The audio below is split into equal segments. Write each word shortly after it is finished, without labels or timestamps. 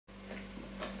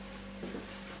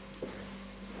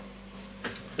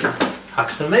Chag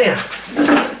Sameach.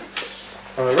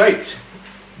 All right,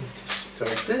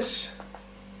 start this.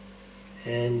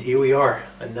 And here we are,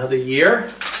 another year,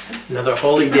 another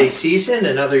holy day season,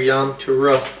 another Yom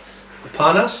Teruah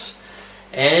upon us.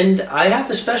 And I have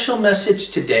a special message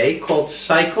today called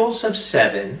Cycles of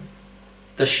Seven,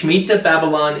 the Shemitah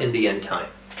Babylon in the End Time.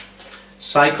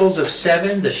 Cycles of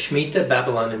Seven, the Shemitah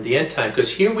Babylon in the End Time.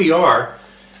 Because here we are,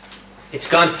 it's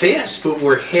gone fast, but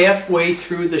we're halfway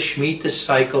through the Shemitah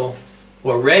cycle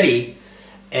already.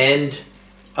 And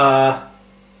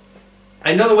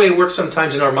I know the way it works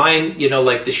sometimes in our mind,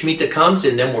 like the Shemitah comes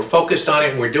and then we're focused on it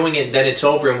and we're doing it and then it's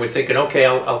over and we're thinking, okay,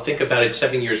 I'll think about it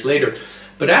 7 years later.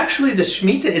 But actually the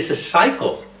Shemitah is a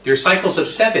cycle. There are cycles of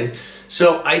seven.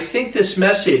 So I think this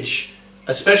message,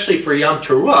 especially for Yom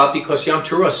Teruah, because Yom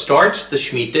Teruah starts the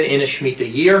Shemitah in a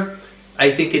Shemitah year,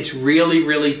 I think it's really,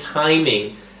 really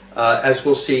timing, as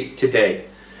we'll see today.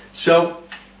 So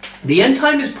the end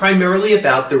time is primarily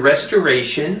about the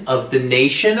restoration of the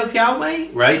nation of Yahweh,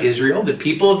 right? Israel, the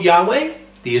people of Yahweh,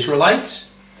 the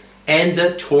Israelites, and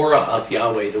the Torah of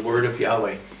Yahweh, the word of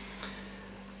Yahweh.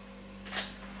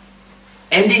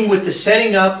 Ending with the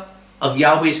setting up of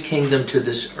Yahweh's kingdom to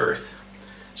this earth.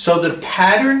 So the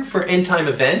pattern for end time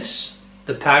events,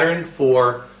 the pattern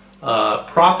for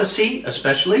prophecy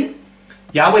especially,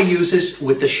 Yahweh uses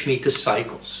with the Shemitah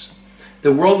cycles.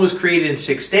 The world was created in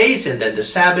 6 days, and then the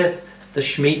Sabbath. The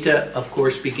Shemitah, of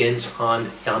course, begins on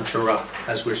Yom Teruah,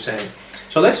 as we're saying.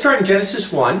 So let's start in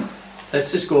Genesis 1.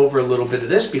 Let's just go over a little bit of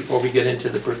this before we get into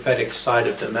the prophetic side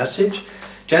of the message.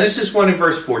 Genesis 1 and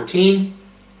verse 14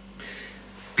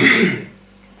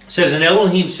 says, And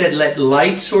Elohim said, Let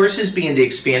light sources be in the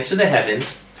expanse of the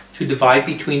heavens to divide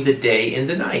between the day and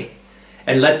the night.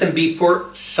 And let them be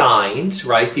for signs,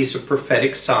 right? These are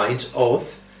prophetic signs.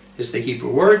 Oath is the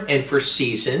Hebrew word. And for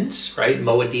seasons, right?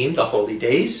 Moedim, the holy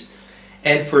days.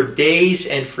 And for days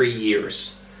and for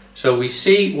years. So we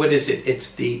see, what is it?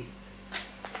 It's the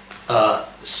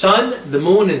sun, the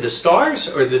moon, and the stars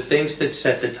are the things that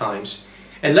set the times.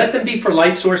 And let them be for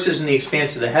light sources in the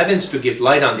expanse of the heavens to give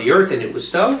light on the earth. And it was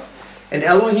so. And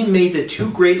Elohim made the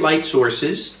two great light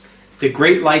sources, the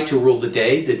great light to rule the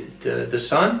day, the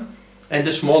sun, and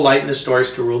the small light and the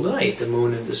stars to rule the night, the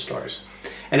moon and the stars.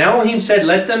 And Elohim said,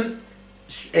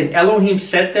 and Elohim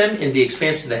set them in the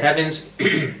expanse of the heavens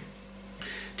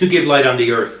to give light on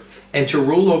the earth, and to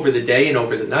rule over the day and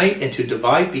over the night, and to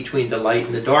divide between the light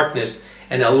and the darkness.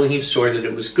 And Elohim saw that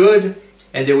it was good,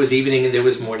 and there was evening and there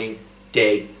was morning,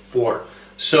 day 4.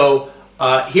 So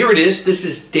here it is. This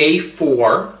is day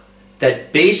 4.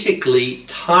 That basically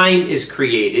time is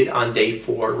created on day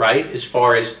 4, right? As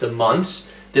far as the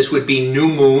months. This would be new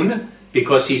moon,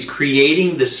 because he's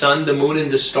creating the sun, the moon, and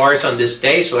the stars on this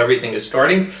day, so everything is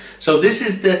starting. So this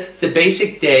is the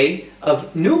basic day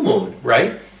of new moon,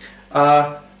 right?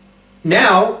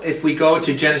 Now, if we go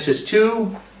to Genesis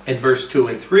 2 and verse 2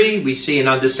 and 3, we see, And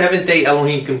on the seventh day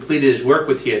Elohim completed his work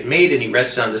which he had made, and he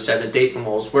rested on the seventh day from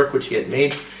all his work which he had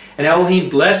made. And Elohim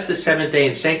blessed the seventh day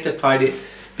and sanctified it,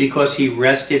 because he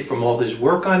rested from all his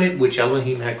work on it, which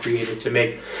Elohim had created to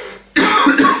make.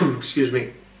 Excuse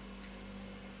me.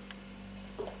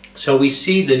 So we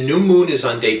see the new moon is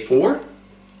on day 4,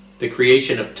 the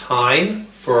creation of time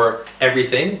for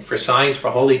everything, for signs, for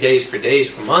holy days, for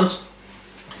days, for months.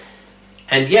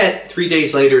 And yet, 3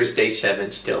 days later is day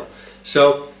 7 still.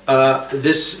 So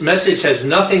this message has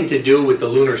nothing to do with the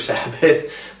lunar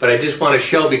Sabbath, but I just want to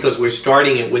show, because we're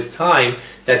starting it with time,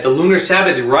 that the lunar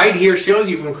Sabbath right here shows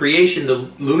you from creation the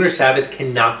lunar Sabbath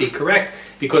cannot be correct.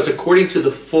 Because according to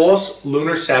the false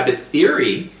lunar Sabbath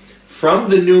theory, from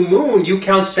the new moon, you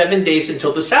count 7 days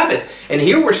until the Sabbath. And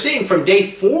here we're seeing from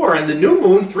day 4 on the new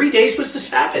moon, 3 days was the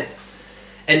Sabbath.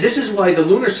 And this is why the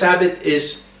lunar Sabbath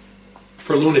is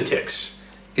for lunatics.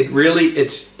 It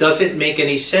doesn't make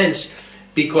any sense,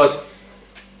 because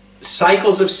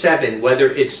cycles of 7, whether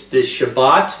it's the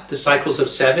Shabbat, the cycles of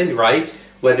 7, right?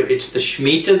 Whether it's the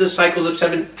Shemitah, the cycles of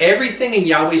 7, everything in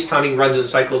Yahweh's timing runs in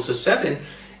cycles of 7.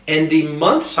 And the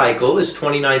month cycle is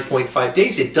 29.5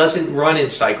 days. It doesn't run in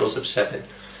cycles of 7.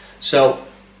 So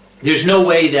there's no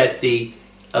way that the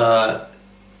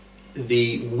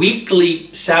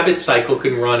weekly Sabbath cycle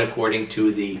can run according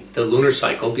to the lunar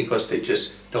cycle, because they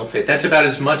just don't fit. That's about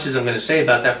as much as I'm going to say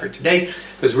about that for today,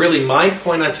 because really my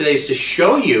point on today is to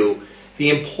show you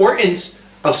the importance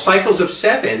of cycles of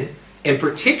 7, and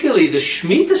particularly the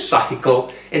Shemitah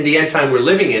cycle in the end time we're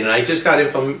living in. And I just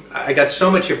got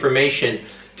so much information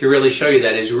to really show you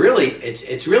that. It's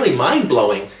really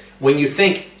mind-blowing when you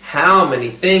think how many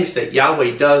things that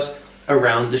Yahweh does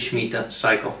around the Shemitah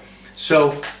cycle.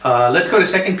 So let's go to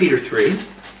 2 Peter 3.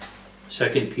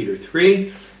 2 Peter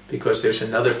 3, because there's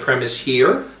another premise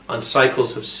here on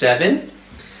cycles of 7.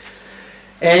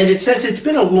 And it says, "It's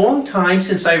been a long time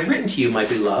since I've written to you, my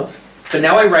beloved, but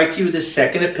now I write to you this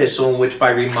second epistle in which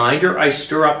by reminder I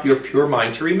stir up your pure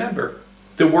mind to remember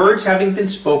the words having been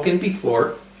spoken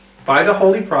before by the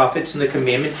holy prophets and the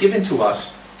commandment given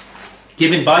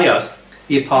by us,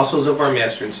 the apostles of our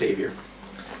Master and Savior.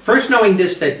 First knowing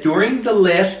this, that during the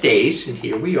last days," and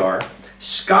here we are,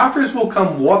 "scoffers will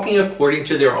come walking according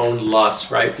to their own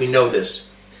lusts," right? We know this.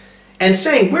 "And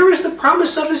saying, where is the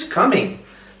promise of his coming?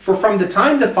 For from the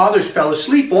time the fathers fell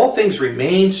asleep, all things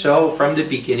remain so from the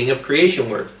beginning of creation."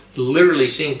 We're literally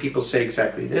seeing people say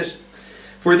exactly this.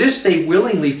 "For this they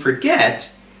willingly forget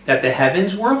that the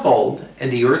heavens were of old,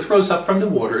 and the earth rose up from the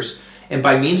waters, and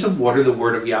by means of water the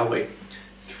word of Yahweh,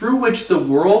 through which the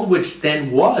world which then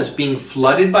was, being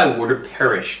flooded by water,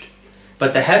 perished.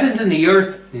 But the heavens and the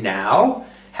earth now,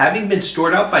 having been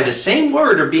stored up by the same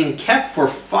word, are being kept for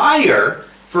fire,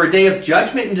 for a day of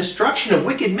judgment and destruction of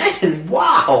wicked men."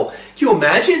 Wow! Can you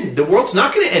imagine? The world's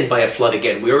not going to end by a flood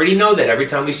again. We already know that. Every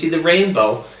time we see the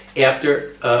rainbow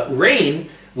after rain,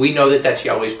 we know that that's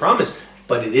Yahweh's promise.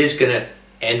 But it is going to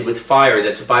end with fire.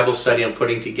 That's a Bible study I'm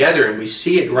putting together, and we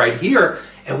see it right here.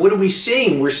 And what are we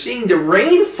seeing? We're seeing the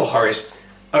rainforests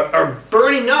are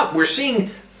burning up. We're seeing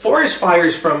forest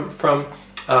fires from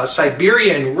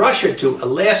Siberia and Russia to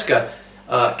Alaska,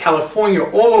 California,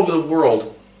 all over the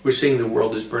world. We're seeing the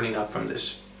world is burning up from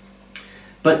this.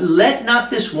 "But let not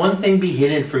this one thing be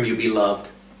hidden from you, beloved,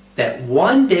 that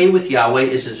one day with Yahweh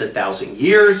is as 1,000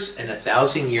 years, and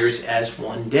 1,000 years as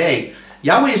one day.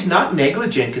 Yahweh is not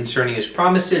negligent concerning his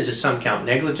promises, as some count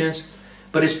negligence,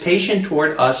 but is patient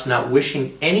toward us, not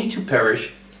wishing any to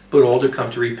perish, but all to come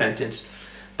to repentance.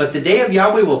 But the day of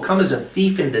Yahweh will come as a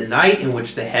thief in the night, in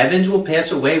which the heavens will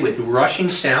pass away with rushing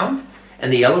sound,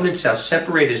 and the elements shall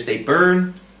separate as they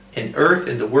burn, and earth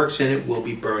and the works in it will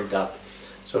be burned up."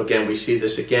 So again, we see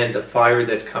this again, the fire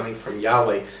that's coming from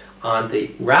Yahweh on the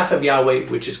wrath of Yahweh,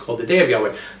 which is called the day of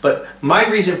Yahweh. But my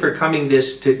reason for coming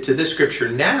to this scripture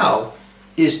now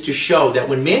is to show that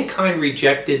when mankind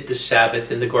rejected the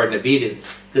Sabbath in the Garden of Eden,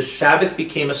 the Sabbath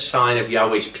became a sign of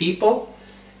Yahweh's people.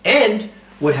 And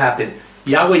what happened?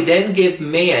 Yahweh then gave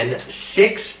man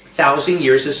 6,000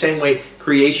 years, the same way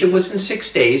creation was in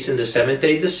 6 days, and the seventh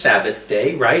day the Sabbath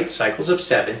day, right? Cycles of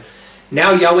 7.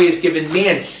 Now Yahweh has given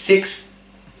man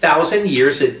 6,000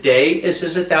 years. A day is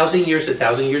as 1,000 years.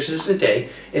 1,000 years is a day.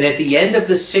 And at the end of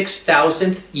the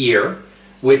 6,000th year,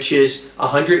 which is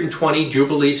 120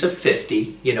 jubilees of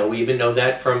 50, we even know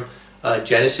that from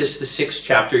Genesis, the 6th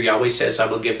chapter, Yahweh says, "I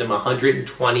will give them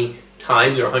 120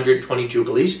 times, or 120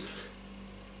 jubilees."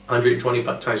 120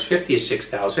 times 50 is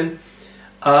 6,000.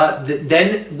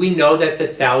 Then we know that the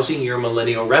 1,000-year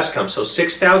millennial rest comes. So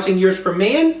 6,000 years for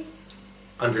man,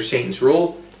 under Satan's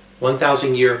rule.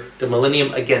 1,000 year, the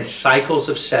millennium, against cycles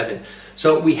of 7.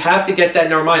 So we have to get that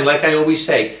in our mind. Like I always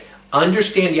say,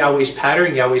 understand Yahweh's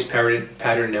pattern. Yahweh's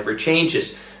pattern never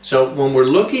changes. So when we're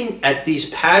looking at these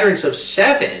patterns of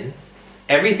 7,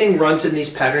 everything runs in these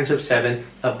patterns of 7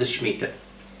 of the Shemitah.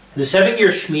 The 7-year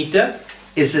Shemitah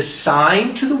is a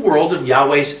sign to the world of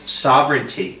Yahweh's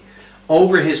sovereignty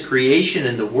over his creation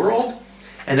in the world.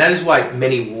 And that is why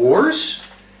many wars,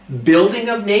 building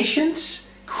of nations,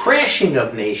 crashing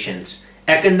of nations,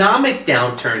 economic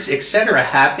downturns, etc.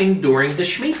 happening during the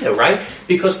Shemitah, right?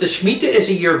 Because the Shemitah is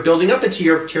a year of building up, it's a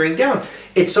year of tearing down.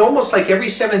 It's almost like every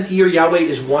 7th year Yahweh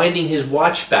is winding his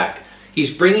watch back.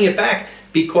 He's bringing it back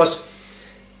because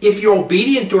if you're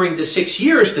obedient during the 6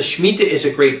 years, the Shemitah is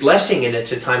a great blessing and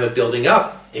it's a time of building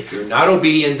up. If you're not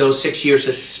obedient those 6 years,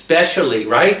 especially,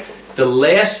 right? The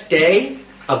last day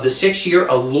of the 6th year,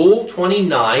 Elul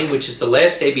 29, which is the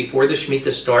last day before the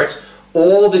Shemitah starts,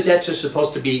 all the debts are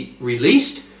supposed to be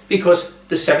released because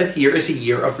the 7th year is a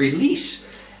year of release.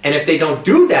 And if they don't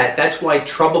do that, that's why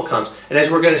trouble comes. And as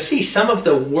we're going to see, some of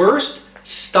the worst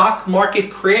stock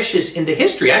market crashes in the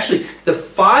history, actually, the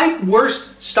 5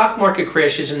 worst stock market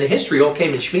crashes in the history all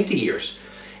came in Shemitah years.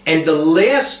 And the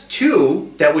last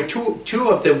 2, that were two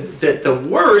of the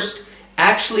worst,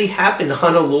 actually happened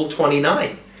on Elul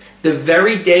 29. The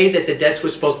very day that the debts were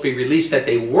supposed to be released, that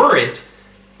they weren't,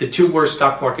 the 2 worst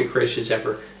stock market crashes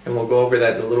ever. And we'll go over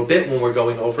that in a little bit when we're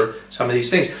going over some of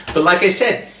these things. But like I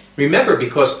said, remember,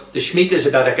 because the Shemitah is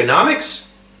about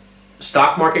economics,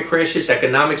 stock market crashes,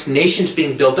 economics, nations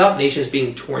being built up, nations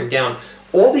being torn down.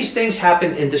 All these things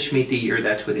happen in the Shemitah year.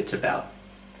 That's what it's about.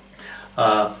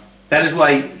 That is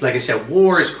why, like I said,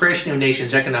 wars, crashing of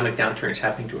nations, economic downturns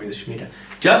happening during the Shemitah.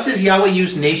 Just as Yahweh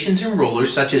used nations and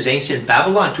rulers, such as ancient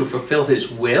Babylon, to fulfill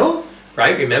his will,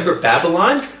 right? Remember,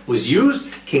 Babylon was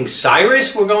used. King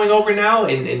Cyrus, we're going over now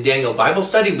in Daniel Bible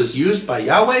study, was used by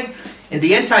Yahweh. In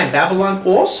the end time, Babylon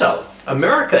also,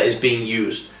 America is being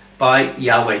used by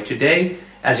Yahweh today,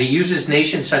 as he uses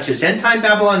nations such as end-time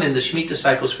Babylon and the Shemitah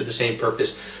cycles for the same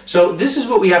purpose. So this is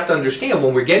what we have to understand.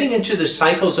 When we're getting into the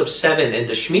cycles of 7 and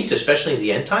the Shemitah, especially in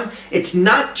the end time, it's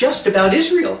not just about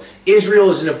Israel. Israel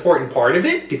is an important part of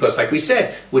it because, like we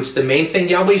said, what's the main thing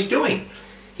Yahweh's doing?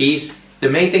 The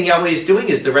main thing Yahweh is doing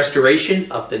is the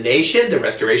restoration of the nation, the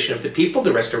restoration of the people,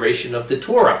 the restoration of the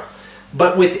Torah.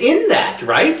 But within that,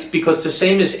 right, because the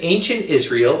same as ancient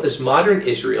Israel, as modern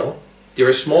Israel, they're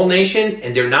a small nation,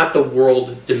 and they're not the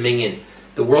world dominion.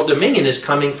 The world dominion is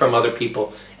coming from other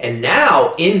people. And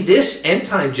now, in this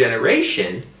end-time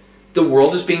generation, the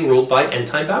world is being ruled by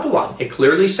end-time Babylon. It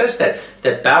clearly says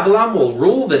that Babylon will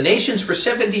rule the nations for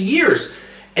 70 years.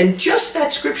 And just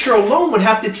that scripture alone would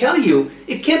have to tell you,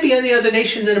 it can't be any other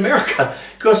nation than America,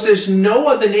 because there's no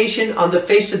other nation on the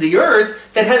face of the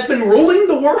earth that has been ruling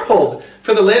the world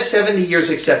for the last 70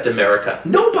 years except America.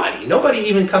 Nobody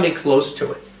even coming close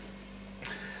to it.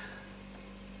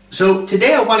 So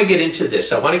today I want to get into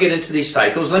this. I want to get into these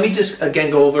cycles. Let me just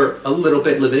again go over a little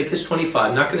bit Leviticus 25.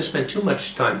 I'm not going to spend too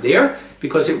much time there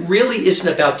because it really isn't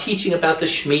about teaching about the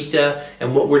Shemitah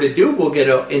and what we're to do. We'll get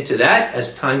into that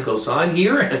as time goes on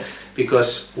here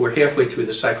because we're halfway through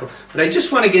the cycle. But I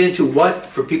just want to get into what,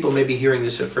 for people maybe hearing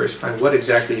this at first time, what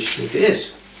exactly Shemitah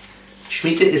is.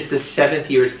 Shemitah is the 7th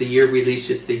year. It's the year of release.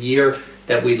 It's the year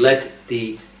that we let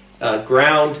the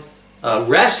ground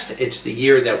rest. It's the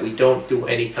year that we don't do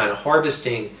any kind of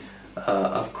harvesting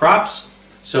of crops.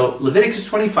 So Leviticus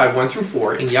 25, 1 through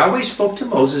 4, and Yahweh spoke to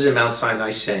Moses in Mount Sinai,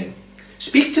 saying,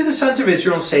 Speak to the sons of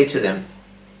Israel and say to them,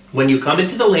 When you come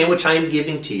into the land which I am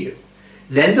giving to you,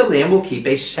 then the land will keep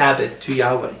a Sabbath to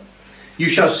Yahweh. You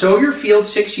shall sow your field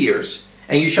 6 years,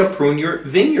 and you shall prune your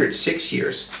vineyard 6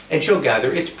 years, and shall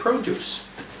gather its produce.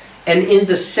 And in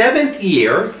the 7th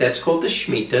year, that's called the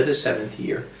Shemitah, the 7th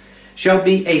year, shall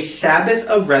be a Sabbath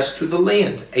of rest to the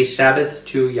land, a Sabbath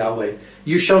to Yahweh.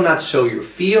 You shall not sow your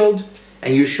field,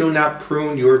 and you shall not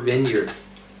prune your vineyard.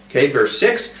 Okay, verse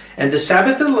 6, And the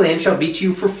Sabbath of the land shall be to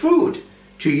you for food,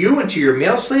 to you and to your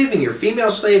male slave and your female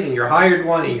slave and your hired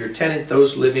one and your tenant,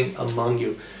 those living among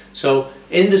you. So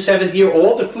in the 7th year,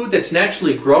 all the food that's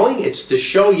naturally growing, it's to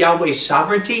show Yahweh's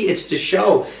sovereignty. It's to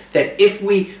show that if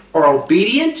we are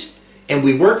obedient and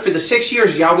we work for the 6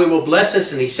 years, Yahweh will bless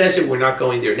us. And he says it, we're not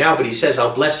going there now, but he says,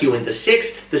 I'll bless you in the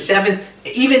 6th, the 7th,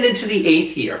 even into the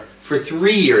 8th year, for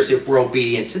 3 years if we're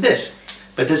obedient to this.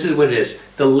 But this is what it is.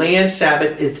 The land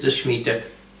Sabbath is the Shemitah.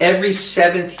 Every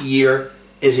 7th year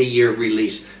is a year of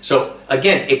release. So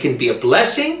again, it can be a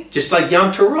blessing, just like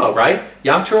Yom Teruah, right?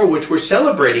 Yom Teruah, which we're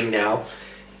celebrating now.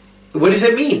 What does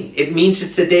it mean? It means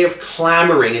it's a day of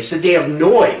clamoring. It's a day of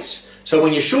noise. So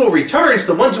when Yeshua returns,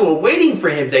 the ones who are waiting for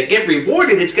him, they get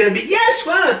rewarded. It's going to be, yes,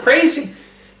 wow, praising.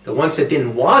 The ones that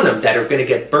didn't want him, that are going to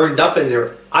get burned up and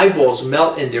their eyeballs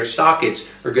melt in their sockets,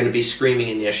 are going to be screaming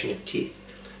and gnashing of teeth.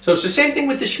 So it's the same thing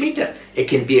with the Shemitah. It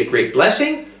can be a great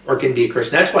blessing or it can be a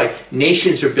curse. And that's why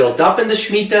nations are built up in the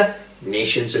Shemitah,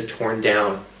 nations are torn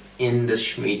down in the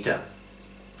Shemitah.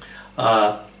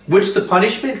 What's the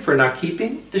punishment for not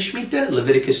keeping the Shemitah?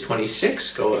 Leviticus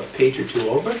 26, go a page or two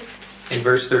over, in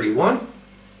verse 31.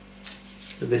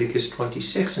 Leviticus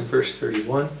 26 and verse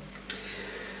 31.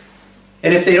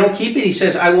 And if they don't keep it, he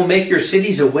says, I will make your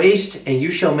cities a waste, and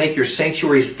you shall make your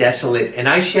sanctuaries desolate, and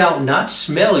I shall not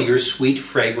smell your sweet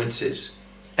fragrances.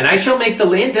 And I shall make the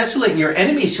land desolate, and your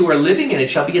enemies who are living in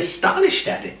it shall be astonished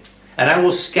at it. And I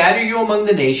will scatter you among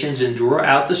the nations, and draw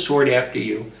out the sword after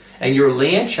you. And your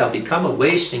land shall become a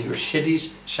waste, and your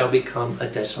cities shall become a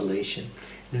desolation.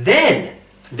 Then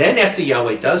after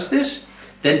Yahweh does this,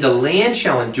 then the land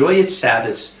shall enjoy its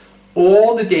Sabbaths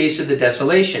all the days of the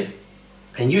desolation.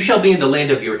 And you shall be in the land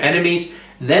of your enemies.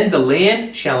 Then the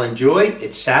land shall enjoy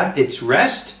its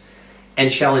rest,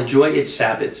 and shall enjoy its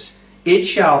Sabbaths. It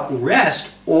shall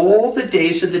rest all the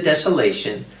days of the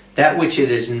desolation, that which it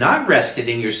has not rested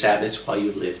in your Sabbaths while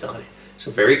you lived on it.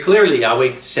 So very clearly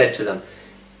Yahweh said to them,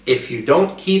 if you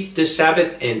don't keep this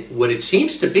Sabbath, and what it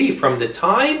seems to be from the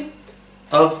time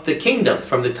of the kingdom,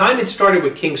 from the time it started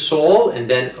with King Saul, and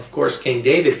then of course King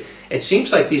David, it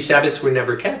seems like these Sabbaths were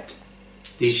never kept.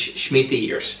 These Shemitah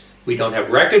years. We don't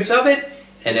have records of it.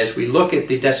 And as we look at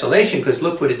the desolation, because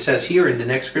look what it says here in the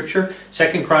next scripture,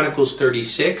 2 Chronicles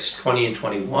 36, 20 and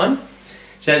 21. It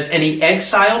says, And he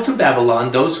exiled to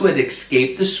Babylon those who had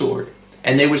escaped the sword,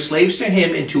 and they were slaves to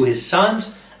him and to his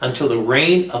sons until the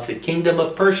reign of the kingdom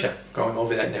of Persia. Going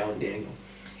over that now in Daniel.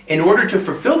 In order to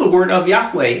fulfill the word of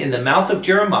Yahweh in the mouth of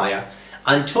Jeremiah,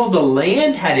 until the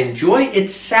land had enjoyed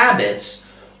its Sabbaths,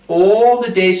 all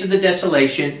the days of the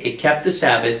desolation, it kept the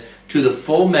Sabbath to the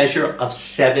full measure of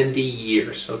 70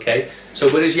 years. Okay,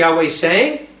 so what is Yahweh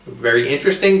saying? Very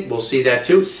interesting. We'll see that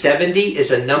too. 70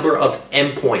 is a number of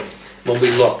endpoint when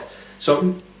we look.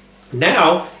 So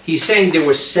now he's saying there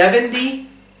were 70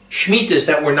 Shemitas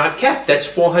that were not kept. That's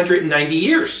 490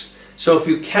 years. So if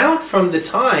you count from the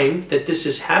time that this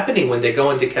is happening when they go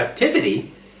into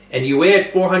captivity, and you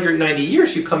add 490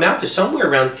 years, you come out to somewhere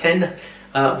around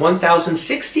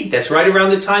 1060. That's right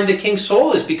around the time that King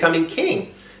Saul is becoming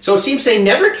king. So it seems they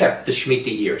never kept the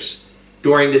Shemitah years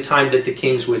during the time that the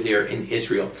kings were there in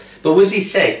Israel. But what does he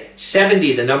say?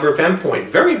 70, the number of endpoint.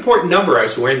 Very important number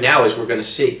as we're in now, as we're going to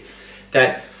see.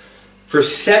 That for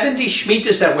 70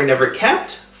 Shemitahs that were never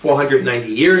kept, 490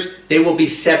 years, they will be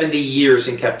 70 years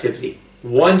in captivity.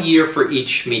 1 year for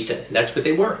each Shemitah. And that's what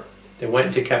they were. They went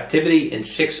into captivity in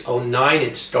 609.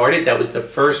 It started. That was the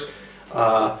first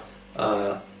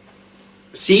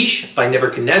siege by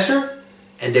Nebuchadnezzar.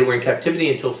 And they were in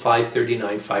captivity until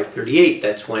 539, 538.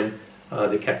 That's when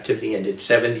the captivity ended.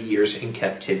 70 years in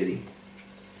captivity.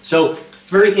 So,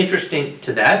 very interesting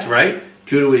to that, right?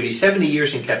 Judah would be 70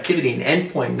 years in captivity, an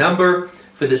endpoint number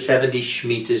for the 70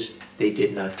 Shemitahs they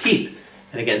did not keep.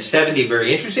 And again, 70,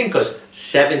 very interesting, because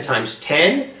 7 times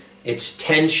 10, it's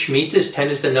 10 Shemitahs. 10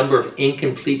 is the number of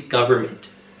incomplete government.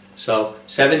 So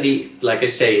 70, like I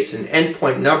say, is an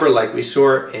endpoint number like we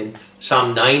saw in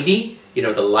Psalm 90. You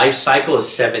know, the life cycle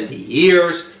is 70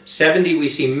 years. 70 we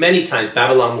see many times.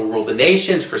 Babylon will rule the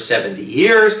nations for 70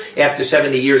 years. After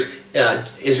 70 years,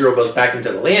 Israel goes back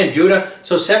into the land, Judah.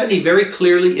 So 70 very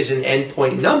clearly is an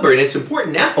endpoint number. And it's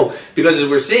important now because as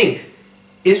we're seeing,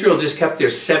 Israel just kept their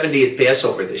 70th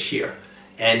Passover this year.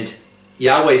 And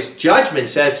Yahweh's judgment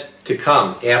says to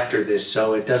come after this,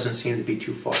 so it doesn't seem to be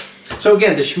too far. So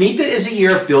again, the Shemitah is a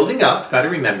year of building up, got to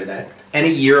remember that, and a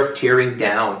year of tearing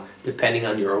down, depending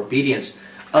on your obedience.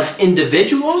 Of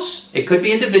individuals, it could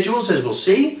be individuals, as we'll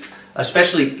see,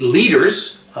 especially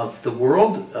leaders of the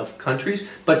world, of countries,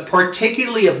 but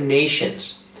particularly of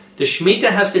nations. The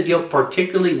Shemitah has to deal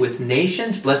particularly with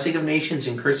nations, blessing of nations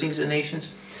and cursings of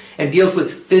nations, and deals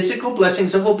with physical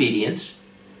blessings of obedience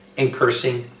and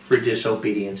cursing for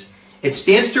disobedience. It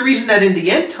stands to reason that in the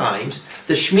end times,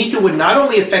 the Shemitah would not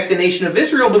only affect the nation of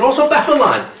Israel, but also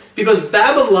Babylon, because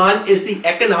Babylon is the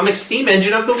economic steam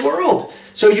engine of the world.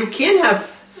 So you can't have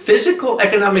physical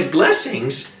economic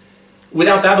blessings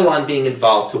without Babylon being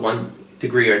involved to one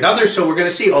degree or another. So we're going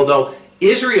to see, although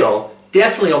Israel,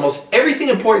 definitely almost everything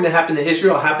important that happened to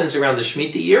Israel happens around the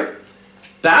Shemitah year,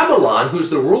 Babylon, who's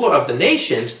the ruler of the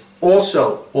nations,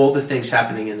 also all the things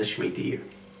happening in the Shemitah year.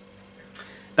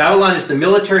 Babylon is the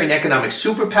military and economic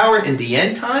superpower in the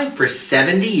end time for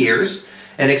 70 years.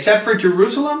 And except for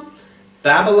Jerusalem,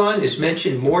 Babylon is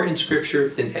mentioned more in Scripture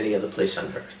than any other place on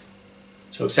earth.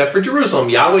 So except for Jerusalem,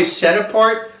 Yahweh's set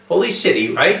apart holy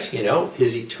city, right? You know,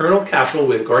 his eternal capital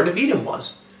where the Garden of Eden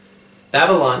was.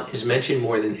 Babylon is mentioned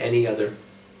more than any other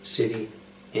city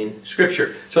in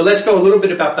Scripture. So let's go a little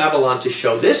bit about Babylon to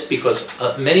show this, because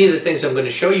many of the things I'm going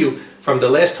to show you from the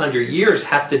last 100 years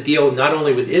have to deal not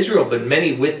only with Israel, but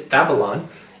many with Babylon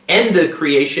and the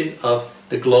creation of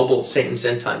the global Satan's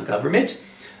end time government.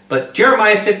 But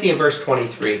Jeremiah 50 and verse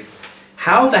 23,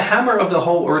 how the hammer of the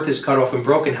whole earth is cut off and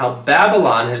broken, how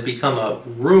Babylon has become a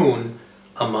ruin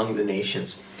among the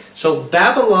nations. So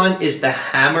Babylon is the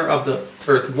hammer of the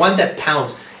earth, one that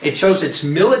pounds. It shows its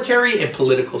military and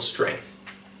political strength.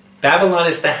 Babylon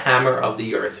is the hammer of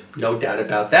the earth, no doubt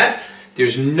about that.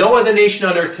 There's no other nation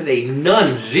on earth today,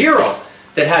 none, zero,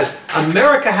 that has,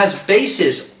 America has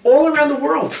bases all around the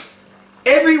world.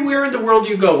 Everywhere in the world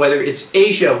you go, whether it's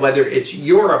Asia, whether it's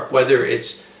Europe, whether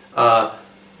it's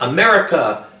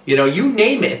America, you know, you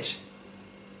name it.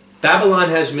 Babylon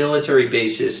has military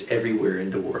bases everywhere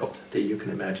in the world that you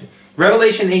can imagine.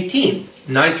 Revelation 18,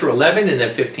 9 through 11, and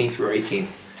then 15 through 18,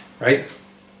 right?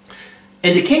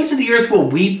 And the kings of the earth will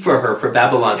weep for her, for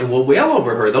Babylon, and will wail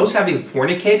over her, those having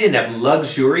fornicated and have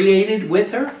luxuriated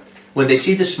with her, when they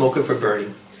see the smoke of her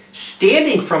burning,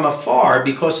 standing from afar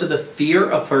because of the fear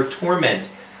of her torment,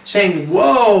 saying,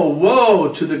 woe,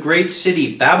 woe to the great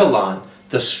city, Babylon,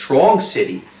 the strong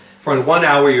city, for in 1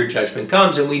 hour your judgment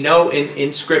comes. And we know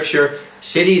in Scripture,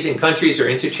 cities and countries are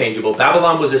interchangeable.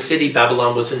 Babylon was a city,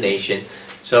 Babylon was a nation.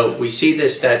 So we see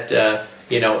this, that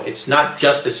you know, it's not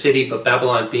just a city, but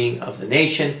Babylon being of the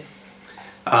nation.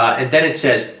 And then it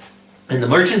says, and the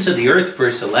merchants of the earth,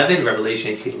 verse 11,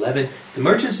 Revelation 18:11, the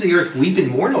merchants of the earth weep and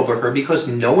mourn over her because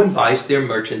no one buys their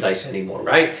merchandise anymore,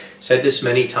 right? Said this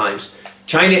many times.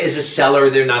 China is a seller,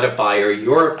 they're not a buyer.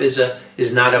 Europe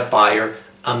is not a buyer.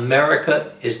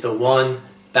 America is the one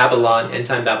Babylon,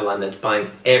 end-time Babylon, that's buying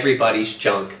everybody's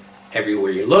junk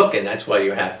everywhere you look, and that's why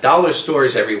you have dollar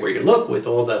stores everywhere you look with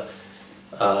all the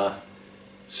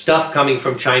stuff coming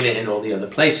from China and all the other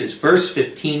places. Verse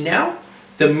 15 now.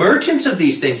 The merchants of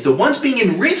these things, the ones being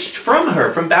enriched from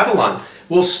her, from Babylon,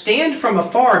 will stand from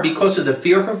afar because of the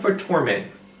fear of her torment,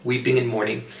 weeping and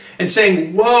mourning, and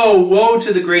saying, Woe, woe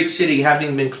to the great city,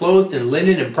 having been clothed in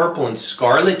linen and purple and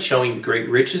scarlet, showing the great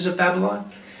riches of Babylon,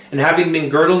 and having been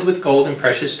girdled with gold and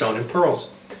precious stone and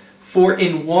pearls. For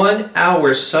in 1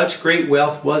 hour such great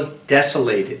wealth was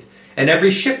desolated, and every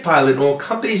ship pilot and all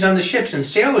companies on the ships and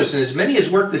sailors and as many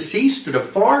as worked the sea stood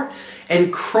afar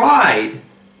and cried,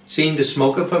 seeing the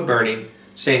smoke of her burning,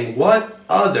 saying, What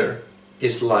other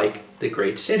is like the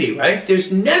great city, right?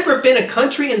 There's never been a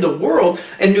country in the world,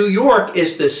 and New York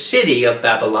is the city of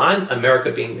Babylon,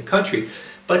 America being the country,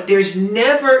 but there's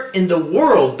never in the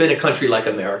world been a country like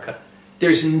America.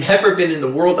 There's never been in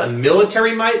the world a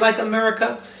military might like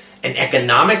America, an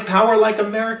economic power like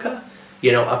America,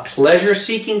 a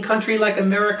pleasure-seeking country like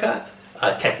America,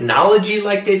 a technology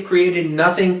like they've created,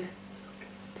 nothing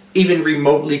even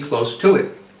remotely close to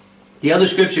it. The other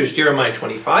scripture is Jeremiah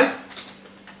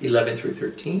 25, 11 through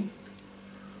 13.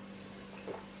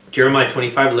 Jeremiah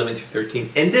 25, 11 through 13.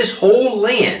 And this whole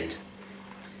land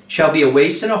shall be a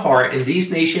waste and a heart, and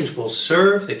these nations will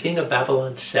serve the king of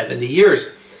Babylon 70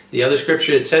 years. The other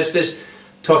scripture that says this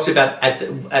talks about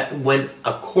when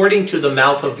according to the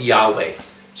mouth of Yahweh.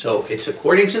 So it's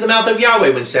according to the mouth of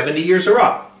Yahweh when 70 years are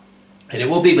up. And it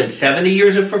will be when 70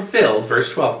 years are fulfilled,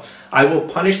 verse 12, I will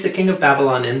punish the king of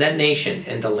Babylon and that nation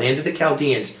and the land of the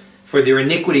Chaldeans for their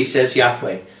iniquity, says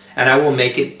Yahweh, and I will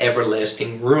make it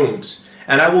everlasting ruins.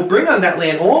 And I will bring on that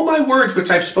land all my words which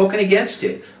I've spoken against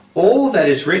it, all that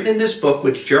is written in this book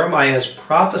which Jeremiah has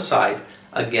prophesied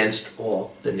against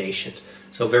all the nations.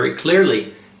 So very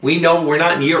clearly, we know we're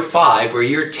not in year 5 or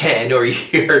year 10 or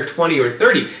year 20 or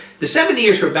 30. The 70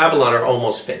 years for Babylon are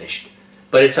almost finished.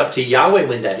 But it's up to Yahweh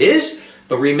when that is.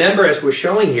 But remember, as we're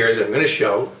showing here, as I'm going to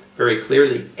show very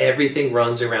clearly, everything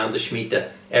runs around the Shemitah.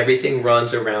 Everything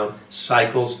runs around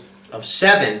cycles of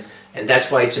 7. And that's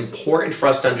why it's important for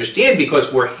us to understand,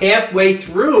 because we're halfway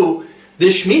through the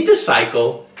Shemitah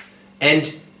cycle, and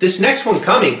this next one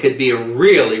coming could be a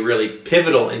really, really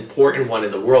pivotal, important one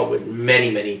in the world with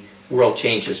many, many world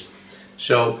changes.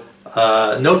 So,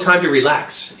 no time to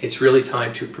relax. It's really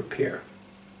time to prepare.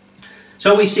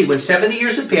 So we see when 70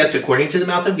 years have passed, according to the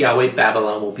mouth of Yahweh,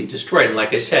 Babylon will be destroyed. And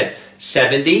like I said,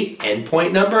 70,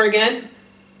 endpoint number again,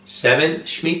 7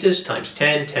 Shemitahs times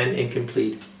 10, 10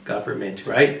 incomplete government,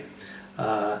 right?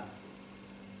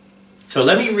 So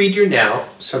let me read you now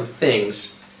some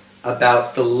things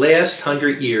about the last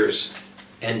 100 years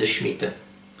and the Shemitah.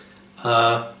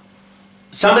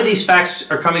 Some of these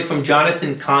facts are coming from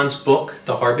Jonathan Cahn's book,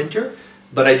 The Harbinger,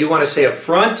 but I do want to say up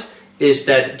front is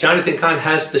that Jonathan Cahn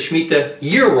has the Shemitah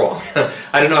year wrong.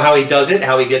 I don't know how he does it,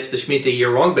 how he gets the Shemitah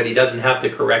year wrong, but he doesn't have the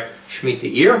correct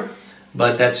Shemitah year,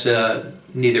 but that's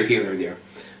neither here nor there.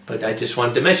 But I just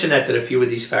wanted to mention that a few of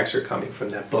these facts are coming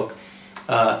from that book.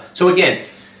 So again,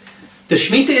 the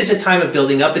Shemitah is a time of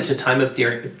building up. It's a time of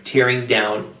tearing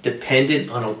down,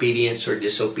 dependent on obedience or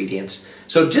disobedience.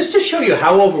 So just to show you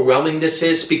how overwhelming this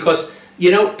is, because,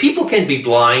 people can be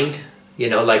blind,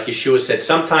 like Yeshua said.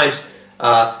 Sometimes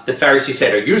the Pharisee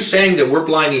said, are you saying that we're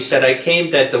blind? He said, I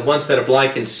came that the ones that are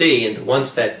blind can see, and the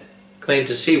ones that claim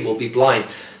to see will be blind.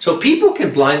 So people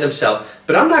can blind themselves.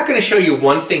 But I'm not going to show you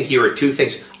one thing here or two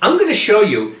things. I'm going to show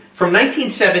you from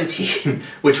 1917,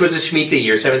 which was a Shemitah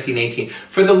year, 1718,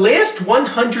 for the last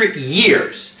 100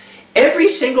 years, every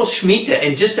single Shemitah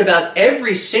and just about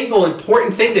every single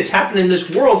important thing that's happened in this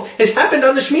world has happened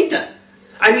on the Shemitah.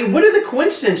 I mean, what are the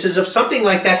coincidences of something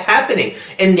like that happening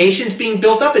and nations being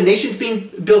built up and nations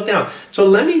being built down? So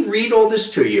let me read all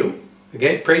this to you.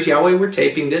 Again, praise Yahweh, we're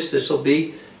taping this. This will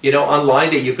be,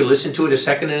 online that you can listen to it a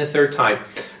second and a third time.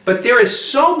 But there is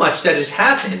so much that has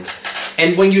happened.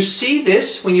 And when you see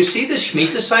this, when you see the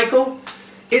Shemitah cycle,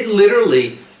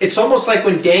 it's almost like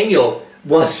when Daniel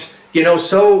was,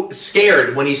 so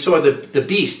scared when he saw the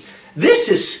beast. This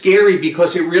is scary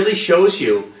because it really shows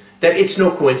you that it's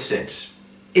no coincidence.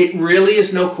 It really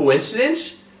is no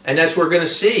coincidence. And as we're going to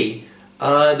see,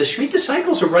 the Shemitah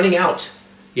cycles are running out.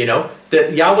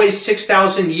 The Yahweh's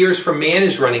 6,000 years for man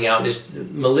is running out, and his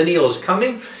millennial is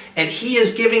coming. And he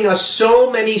is giving us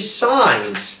so many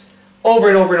signs over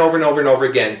and over and over and over and over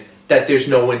again that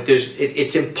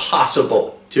it's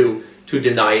impossible to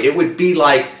deny it. It would be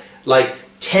like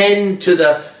 10 to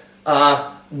the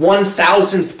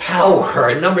 1,000th power,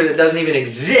 a number that doesn't even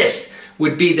exist,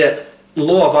 would be the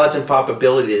law of odds and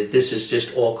probability that this is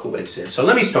just all coincidence. So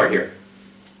let me start here.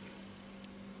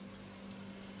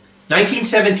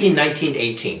 1917,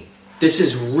 1918. This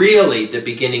is really the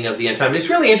beginning of the end time. It's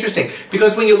really interesting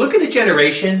because when you look at a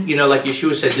generation, you know, like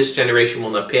Yeshua said, this generation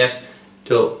will not pass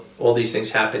till all these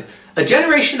things happen. A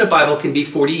generation of the Bible can be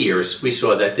 40 years. We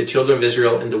saw that. The children of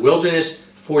Israel in the wilderness,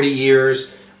 40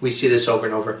 years. We see this over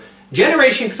and over.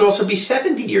 Generation could also be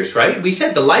 70 years, right? We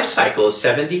said the life cycle is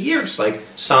 70 years, like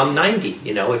Psalm 90,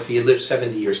 you know, if you live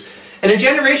 70 years. And a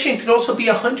generation could also be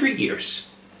 100 years.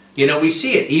 You know, we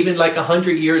see it, even like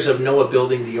 100 years of Noah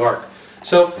building the ark.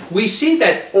 So we see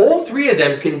that all three of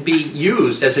them can be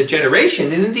used as a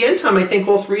generation. And in the end time, I think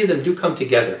all three of them do come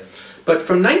together. But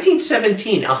from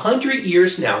 1917, 100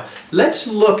 years now, let's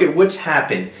look at what's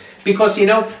happened. Because, you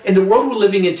know, in the world we're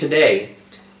living in today,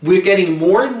 we're getting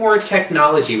more and more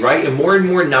technology, right? And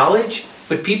more knowledge.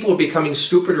 But people are becoming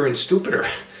stupider and stupider.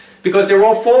 Because they're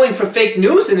all falling for fake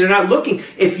news and they're not looking.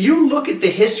 If you look at the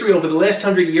history over the last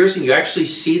 100 years and you actually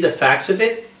see the facts of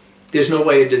it, there's no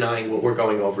way of denying what we're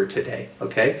going over today,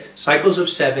 okay? Cycles of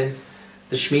 7,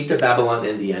 the Shemitah, Babylon,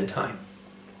 and the end time.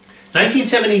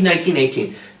 1917,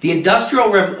 1918. The Industrial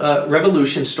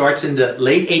Revolution starts in the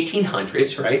late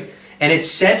 1800s, right? And it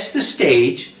sets the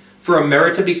stage for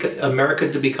America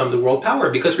to become the world power.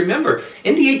 Because remember,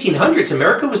 in the 1800s,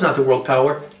 America was not the world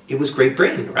power. It was Great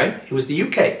Britain, right? It was the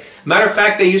UK. Matter of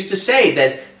fact, they used to say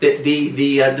that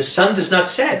the sun does not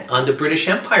set on the British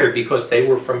Empire because they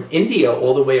were from India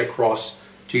all the way across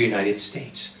to the United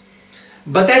States.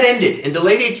 But that ended. In the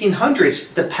late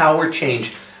 1800s, the power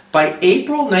changed. By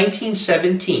April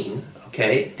 1917,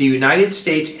 okay, the United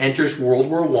States enters World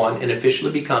War I and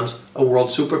officially becomes a world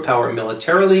superpower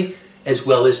militarily as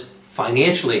well as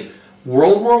financially.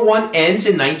 World War I ends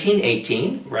in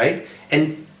 1918, right?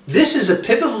 And this is a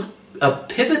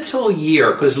pivotal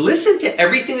year, because listen to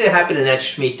everything that happened in that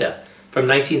Shemitah from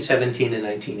 1917 to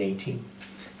 1918.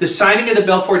 The signing of the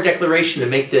Balfour Declaration to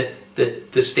make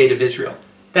the State of Israel.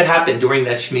 That happened during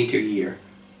that Shemitah year.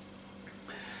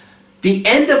 The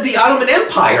end of the Ottoman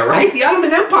Empire, right? The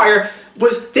Ottoman Empire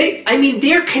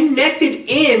they're connected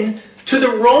in to the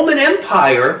Roman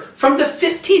Empire from the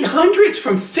 1500s,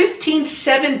 from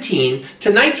 1517 to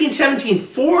 1917,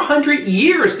 400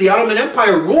 years the Ottoman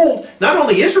Empire ruled not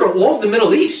only Israel, all of the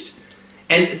Middle East.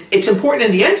 And it's important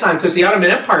in the end time because the Ottoman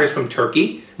Empire is from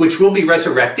Turkey, which will be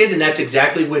resurrected, and that's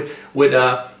exactly what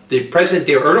the president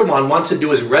there, Erdogan, wants to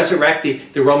do, is resurrect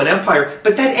the Roman Empire.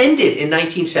 But that ended in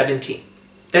 1917.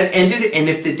 That ended, and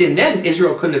if it didn't end,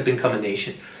 Israel couldn't have become a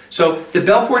nation. So the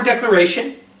Balfour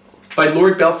Declaration by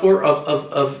Lord Balfour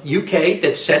of UK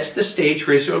that sets the stage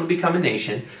for Israel to become a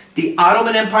nation. The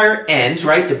Ottoman Empire ends,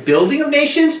 right? The building of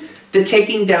nations, the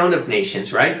taking down of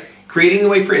nations, right? Creating the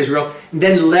way for Israel. And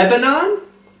then Lebanon,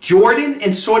 Jordan,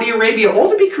 and Saudi Arabia, all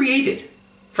to be created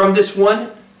from this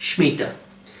one Shemitah.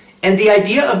 And the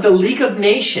idea of the League of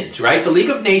Nations, right? The League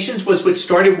of Nations was what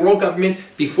started world government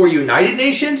before United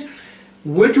Nations.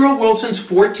 Woodrow Wilson's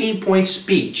 14-point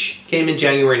speech came in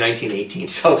January 1918.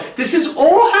 So this is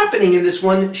all happening in this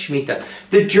one Shemitah.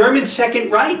 The German Second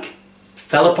Reich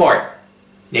fell apart.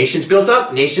 Nations built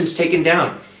up, nations taken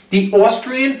down. The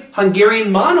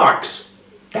Austrian-Hungarian monarchs,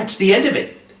 that's the end of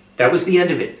it. That was the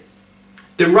end of it.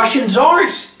 The Russian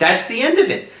czars, that's the end of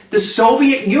it. The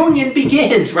Soviet Union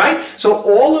begins, right? So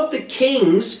all of the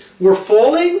kings were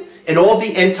falling, and all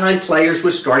the end-time players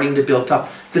were starting to build up.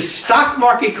 The stock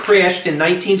market crashed in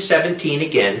 1917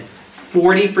 again.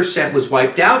 40% was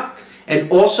wiped out. And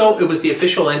also, it was the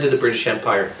official end of the British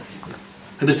Empire.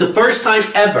 It was the first time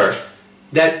ever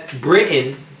that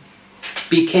Britain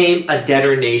became a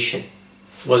debtor nation.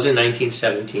 It was in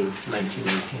 1917,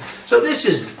 1918. So this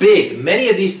is big. Many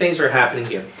of these things are happening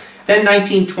here. Then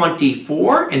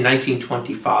 1924 and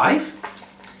 1925.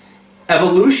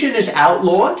 Evolution is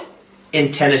outlawed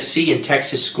in Tennessee and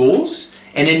Texas schools.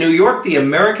 And in New York, the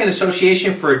American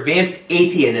Association for Advanced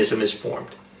Atheism is formed.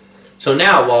 So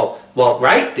now, while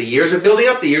right, the years are building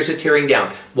up, the years are tearing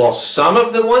down. While some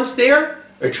of the ones there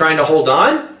are trying to hold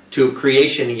on to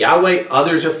creation of Yahweh,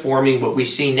 others are forming what we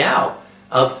see now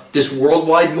of this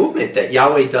worldwide movement that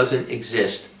Yahweh doesn't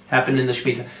exist. Happened in the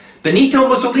Shemitah. Benito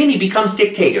Mussolini becomes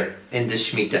dictator in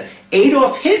this Shemitah.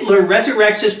 Adolf Hitler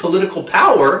resurrects his political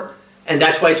power, and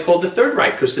that's why it's called the Third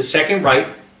Reich, because the Second Reich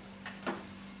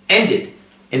ended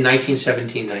in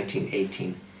 1917,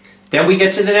 1918. Then we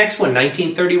get to the next one,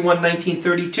 1931,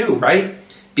 1932, right?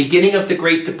 Beginning of the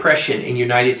Great Depression in the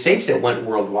United States that went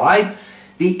worldwide.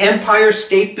 The Empire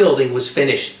State Building was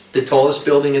finished, the tallest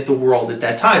building in the world at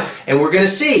that time. And we're going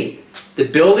to see the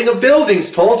building of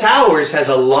buildings, tall towers, has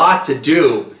a lot to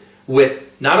do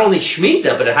with not only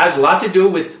Shemitah, but it has a lot to do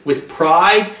with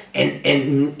pride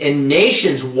and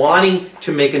nations wanting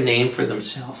to make a name for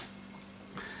themselves.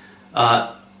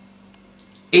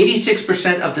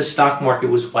 86% of the stock market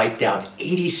was wiped out.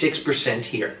 86%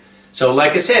 here. So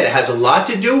like I said, it has a lot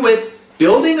to do with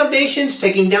building of nations,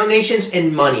 taking down nations,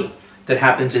 and money that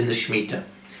happens in the Shemitah.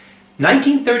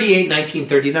 1938,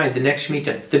 1939, the next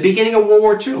Shemitah, the beginning of World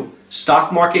War II.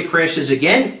 Stock market crashes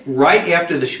again right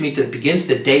after the Shemitah begins,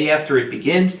 the day after it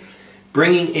begins,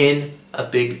 bringing in a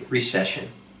big recession.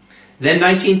 Then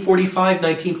 1945,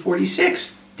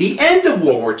 1946, the end of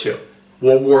World War II.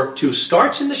 World War II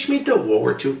starts in the Shemitah, World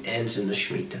War II ends in the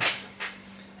Shemitah.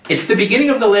 It's the beginning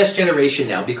of the last generation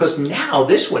now, because now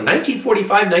this one, 1945,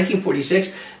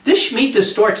 1946, this Shemitah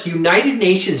starts. United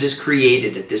Nations is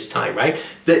created at this time, right?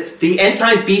 The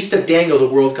end-time beast of Daniel, the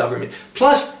world government,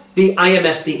 plus the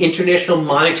IMS, the International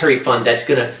Monetary Fund, that's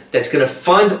gonna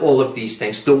fund all of these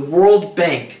things. The World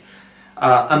Bank.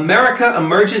 America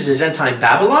emerges as end-time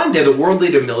Babylon. They're the world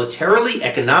leader militarily,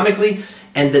 economically,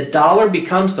 and the dollar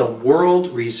becomes the world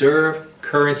reserve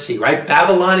currency, right?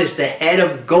 Babylon is the head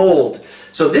of gold.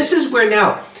 So this is where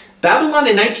now, Babylon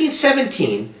in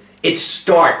 1917, it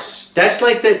starts. That's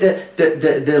like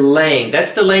the laying.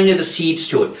 That's the laying of the seeds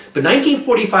to it. But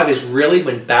 1945 is really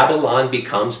when Babylon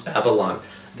becomes Babylon.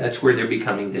 That's where they're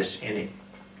becoming this in it.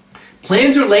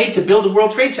 Plans are laid to build the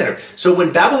World Trade Center. So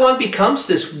when Babylon becomes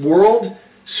this world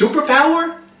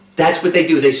superpower, that's what they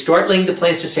do. They start laying the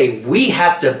plans to say, we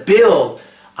have to build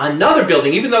another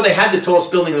building. Even though they had the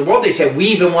tallest building in the world, they said, we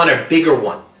even want a bigger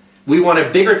one. We want a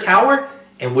bigger tower.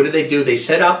 And what do? They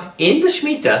set up in the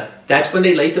Shemitah. That's when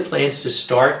they laid the plans to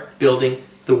start building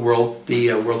the World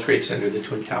Trade Center, the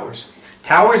Twin Towers.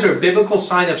 Towers are a biblical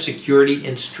sign of security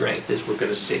and strength, as we're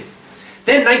going to see.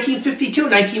 Then 1952,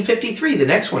 1953, the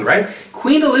next one, right?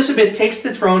 Queen Elizabeth takes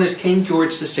the throne as King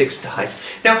George VI dies.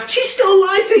 Now, she's still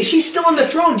alive today. She's still on the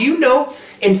throne. Do you know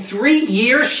in 3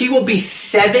 years she will be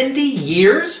 70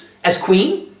 years as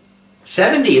queen?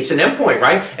 70. It's an endpoint,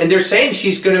 right? And they're saying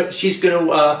she's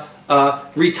gonna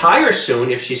retire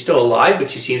soon if she's still alive, but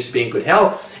she seems to be in good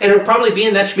health. And it'll probably be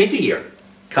in that Shemitah year.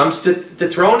 Comes to the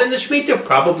throne in the Shemitah,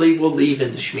 probably will leave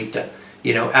in the Shemitah.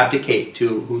 Abdicate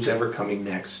to who's ever coming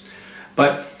next.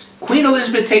 But Queen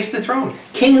Elizabeth takes the throne.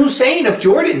 King Hussein of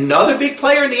Jordan, another big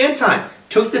player in the end time,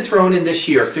 took the throne in this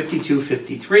year,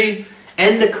 52-53,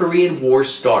 and the Korean War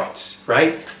starts,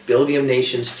 right? Building of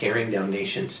nations, tearing down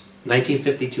nations.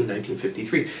 1952,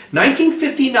 1953.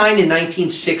 1959 and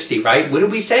 1960, right? What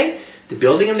did we say? The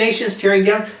building of nations, tearing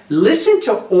down. Listen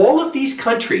to all of these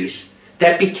countries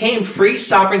that became free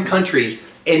sovereign countries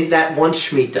in that one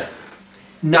Shemitah.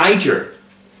 Niger,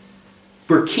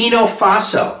 Burkina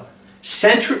Faso,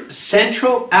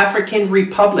 Central African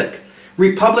Republic,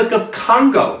 Republic of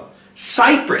Congo,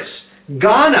 Cyprus,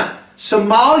 Ghana,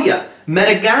 Somalia,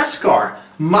 Madagascar,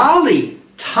 Mali,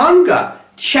 Tonga,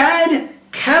 Chad,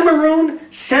 Cameroon,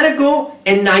 Senegal,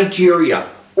 and Nigeria.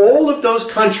 All of those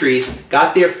countries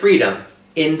got their freedom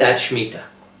in that Shemitah.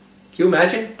 Can you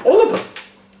imagine? All of them.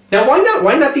 Now, why not?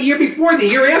 Why not the year before, the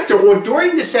year after, or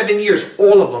during the 7 years?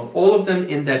 All of them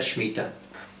in that Shemitah.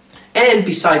 And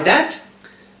beside that,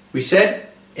 we said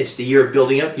it's the year of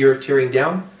building up, year of tearing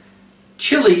down.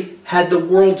 Chile had the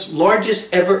world's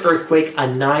largest ever earthquake, a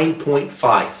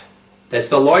 9.5. That's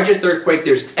the largest earthquake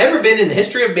there's ever been in the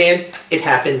history of man. It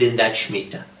happened in that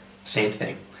Shemitah. Same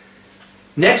thing.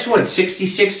 Next one,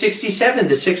 66, 67,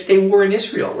 the 6-Day War in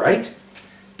Israel, right?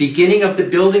 Beginning of the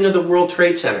building of the World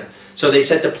Trade Center. So they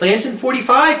set the plans in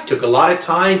 45, took a lot of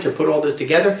time to put all this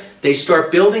together. They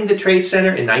start building the Trade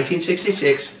Center in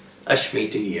 1966, a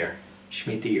Shemitah year.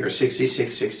 Shemitah year,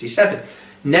 66, 67.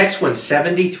 Next one,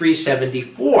 73,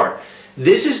 74.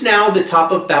 This is now the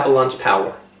top of Babylon's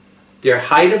power. Their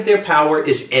height of their power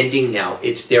is ending now.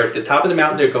 They're at the top of the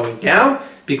mountain, they're going down,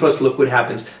 because look what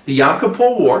happens. The Yom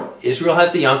Kippur War, Israel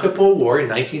has the Yom Kippur War in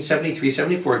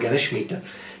 1973-74, again a Shemitah.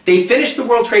 They finished the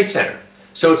World Trade Center.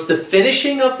 So it's the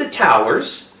finishing of the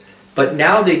towers, but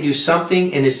now they do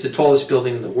something, and it's the tallest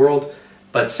building in the world.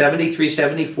 But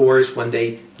 73-74 is when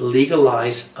they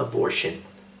legalize abortion.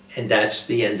 And that's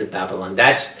the end of Babylon.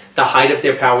 That's the height of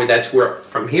their power. That's where,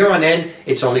 from here on in,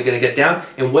 it's only going to get down.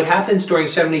 And what happens during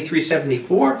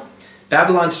 73-74?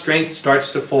 Babylon's strength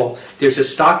starts to fall. There's a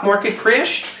stock market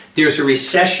crash. There's a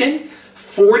recession.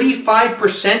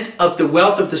 45% of the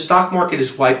wealth of the stock market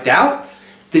is wiped out.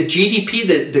 The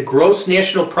GDP, the gross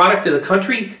national product of the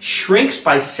country, shrinks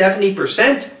by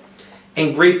 70%.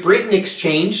 And Great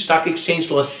Britain stock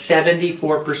exchange lost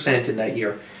 74% in that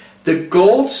year. The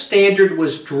gold standard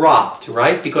was dropped,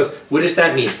 right? Because what does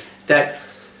that mean? That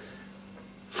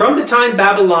from the time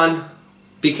Babylon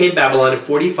became Babylon in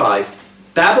 45.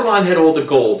 Babylon had all the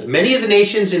gold. Many of the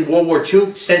nations in World War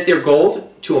II sent their gold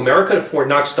to America, to Fort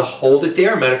Knox, to hold it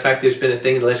there. Matter of fact, there's been a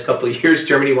thing in the last couple of years.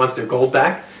 Germany wants their gold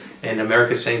back, and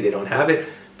America's saying they don't have it,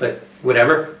 but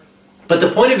whatever. But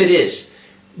the point of it is,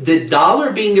 the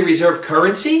dollar being the reserve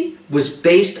currency was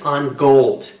based on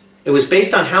gold. It was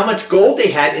based on how much gold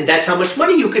they had, and that's how much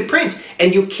money you could print.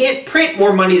 And you can't print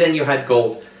more money than you had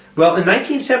gold. Well, in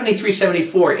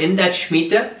 1973-74, in that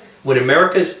Shemitah, when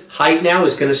America's height now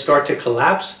is going to start to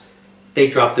collapse, they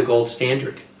dropped the gold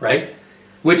standard, right?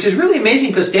 Which is really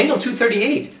amazing, because Daniel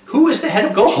 2:38, who is the head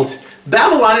of gold?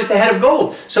 Babylon is the head of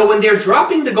gold. So when they're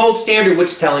dropping the gold standard,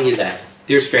 what's telling you that?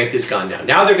 Their strength is gone now.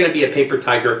 Now they're going to be a paper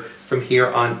tiger from here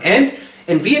on end.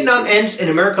 And Vietnam ends and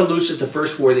America loses the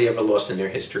first war they ever lost in their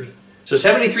history. So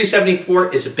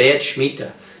 73-74 is a bad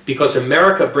Shemitah, because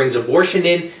America brings abortion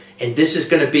in, and this is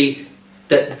going to be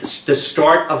the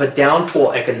start of a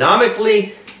downfall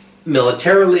economically,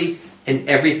 militarily, and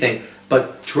everything.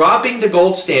 But dropping the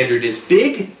gold standard is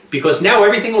big, because now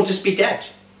everything will just be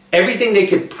debt. Everything, they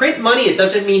could print money, it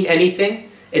doesn't mean anything.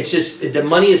 It's just the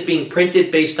money is being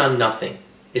printed based on nothing.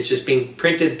 It's just being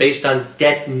printed based on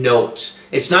debt notes.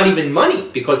 It's not even money,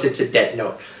 because it's a debt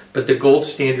note. But the gold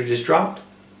standard is dropped.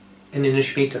 And in the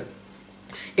Shemitah.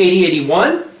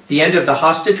 80-81, the end of the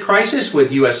hostage crisis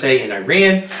with USA and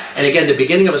Iran. And again, the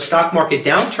beginning of a stock market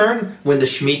downturn when the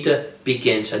Shemitah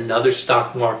begins. Another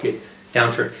stock market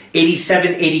downturn.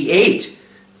 87-88,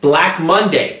 Black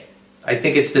Monday. I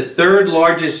think it's the third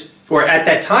largest, or at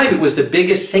that time it was the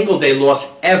biggest single day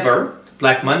loss ever.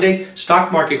 Black Monday,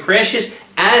 stock market crashes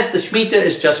as the Shemitah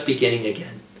is just beginning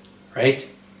again, right?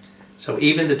 So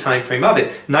even the time frame of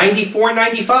it.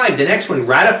 94-95, the next one,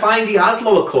 ratifying the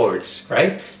Oslo Accords,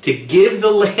 right? To give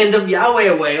the land of Yahweh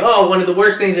away. Oh, one of the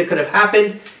worst things that could have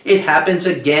happened. It happens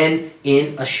again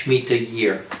in a Shemitah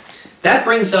year. That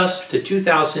brings us to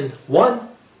 2001,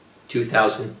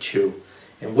 2002.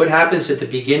 And what happens at the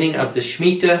beginning of the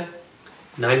Shemitah?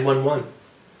 911.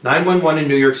 911 in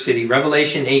New York City.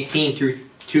 Revelation 18 through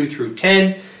 2 through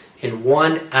 10. In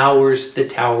 1 hour the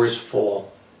towers fall.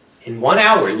 In 1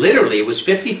 hour, literally, it was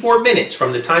 54 minutes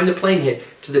from the time the plane hit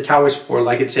to the towers fall.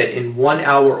 Like it said, in 1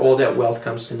 hour, all that wealth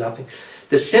comes to nothing.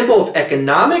 The symbol of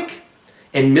economic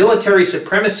and military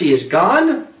supremacy is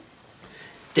gone.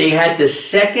 They had the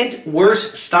second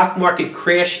worst stock market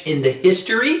crash in the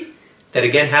history. That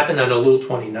again happened on Elul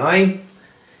 29.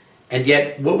 And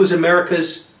yet, what was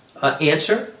America's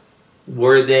answer?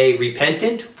 Were they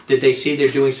repentant? Did they see they're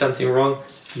doing something wrong?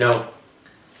 No.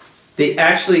 They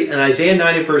actually, in Isaiah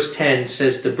 9 and verse 10,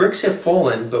 says, the bricks have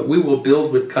fallen, but we will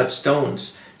build with cut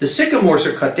stones. The sycamores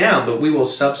are cut down, but we will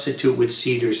substitute with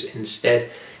cedars instead.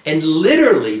 And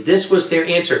literally, this was their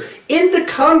answer. In the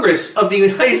Congress of the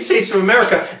United States of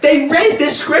America, they read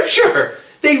this scripture.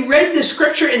 They read this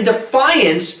scripture in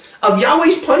defiance of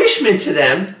Yahweh's punishment to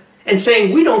them and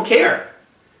saying, we don't care.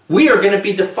 We are going to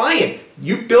be defiant.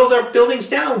 You build our buildings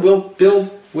down, we'll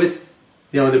build with,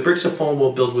 the bricks have fallen,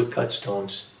 we'll build with cut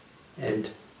stones. And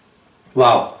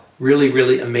wow, really,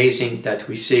 really amazing that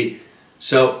we see.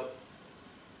 So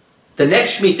the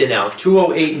next Shemitah now,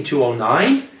 208 and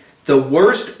 209, the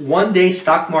worst one-day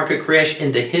stock market crash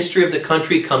in the history of the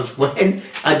country comes when?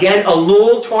 Again,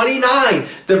 Elul 29.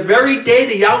 The very day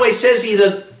that Yahweh says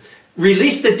either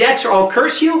release the debts or I'll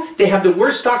curse you, they have the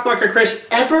worst stock market crash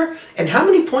ever. And how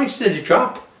many points did it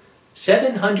drop?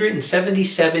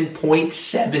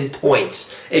 777.7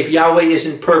 points. If Yahweh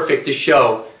isn't perfect to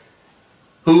show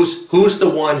who's the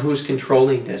one who's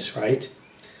controlling this, right?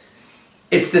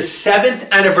 It's the 7th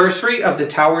anniversary of the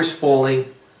towers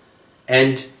falling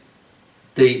and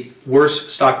the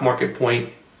worst stock market point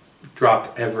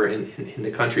drop ever in the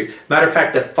country. Matter of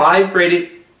fact, the 5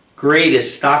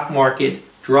 greatest stock market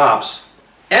drops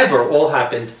ever all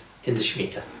happened in the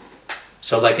Shemitah.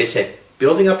 So like I said,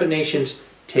 building up of nations,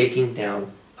 taking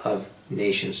down of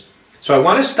nations. So I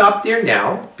want to stop there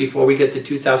now before we get to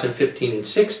 2015 and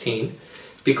 16.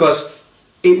 Because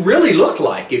it really looked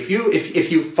like, if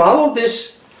you follow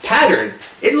this pattern,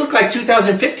 it looked like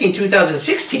 2015,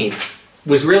 2016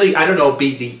 was really, I don't know,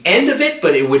 be the end of it,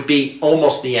 but it would be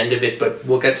almost the end of it, but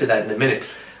we'll get to that in a minute.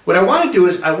 What I want to do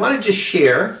is, I want to just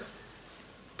share,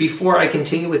 before I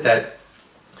continue with that,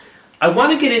 I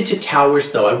want to get into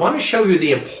towers though. I want to show you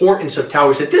the importance of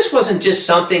towers, that this wasn't just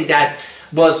something that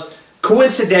was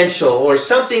coincidental, or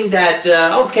something that,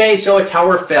 okay, so a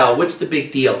tower fell, what's the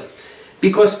big deal?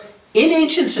 Because in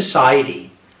ancient society,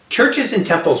 churches and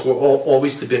temples were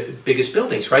always the biggest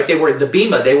buildings, right? They were the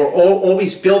bima. They were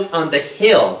always built on the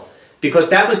hill because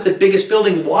that was the biggest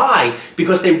building. Why?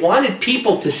 Because they wanted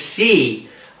people to see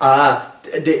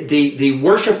the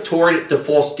worship toward the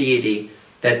false deity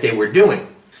that they were doing.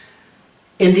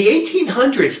 In the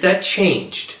 1800s, that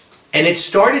changed. And it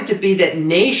started to be that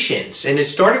nations, and it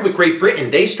started with Great Britain,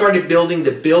 they started building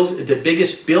the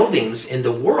biggest buildings in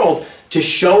the world to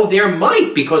show their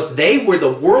might because they were the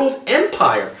world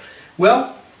empire.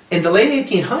 Well, in the late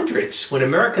 1800s, when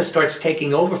America starts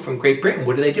taking over from Great Britain,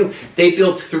 what do? They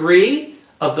built 3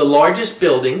 of the largest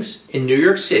buildings in New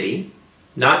York City.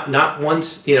 Not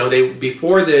once, they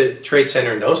before the Trade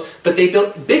Center and those, but they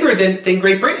built bigger than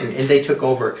Great Britain, and they took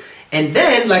over. And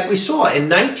then, like we saw, in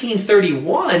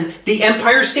 1931, the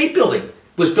Empire State Building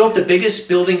was built, the biggest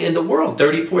building in the world,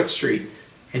 34th Street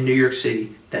in New York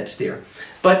City. That's there.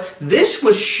 But this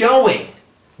was showing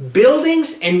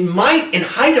buildings and might and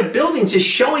height of buildings is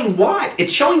showing what?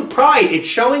 It's showing pride. It's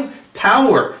showing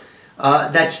power.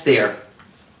 That's there.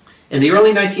 In the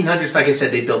early 1900s, like I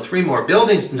said, they built 3 more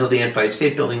buildings until the Empire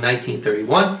State Building,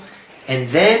 1931. And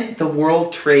then the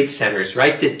World Trade Centers,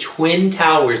 right? The Twin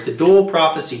Towers, the dual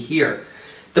prophecy here.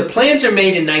 The plans are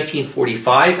made in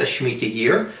 1945, a Shemitah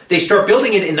year. They start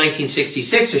building it in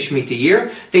 1966, a Shemitah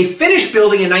year. They finish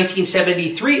building in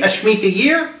 1973, a Shemitah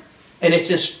year. And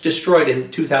it's destroyed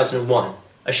in 2001,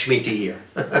 a Shemitah year.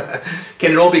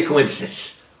 Can it all be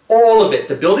coincidence? All of it.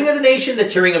 The building of the nation, the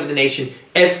tearing of the nation,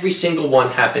 every single one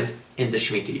happened in the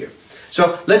Shemitah year.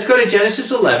 So let's go to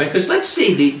Genesis 11, because let's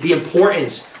see the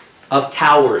importance of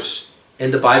towers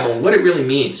in the Bible and what it really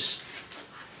means.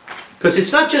 Because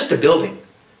it's not just a building.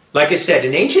 Like I said,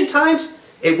 in ancient times,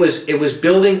 it was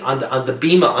building on the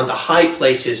bema, on the high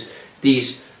places,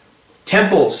 these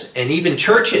temples and even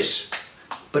churches.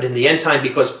 But in the end time,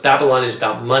 because Babylon is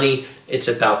about money, it's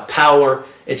about power,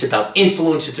 it's about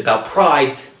influence, it's about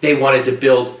pride, they wanted to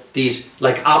build these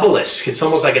like obelisks. It's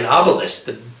almost like an obelisk,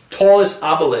 the tallest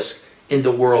obelisk in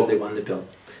the world they wanted to build.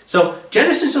 So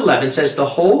Genesis 11 says the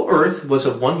whole earth was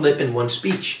of one lip and one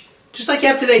speech. Just like you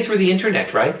have today through the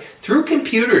internet, right? Through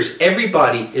computers,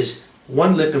 everybody is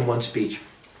one lip and one speech.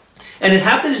 And it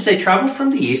happened as they traveled from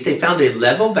the east, they found a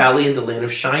level valley in the land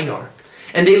of Shinar.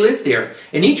 And they lived there.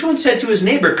 And each one said to his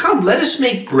neighbor, "Come, let us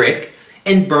make brick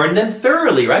and burn them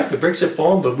thoroughly," right? The bricks have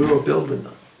fallen, but we will build with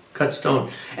them. Cut stone.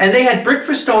 And they had brick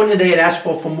for stone, and they had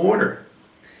asphalt for mortar.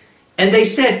 And they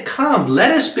said, "Come,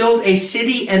 let us build a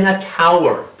city and a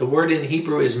tower." The word in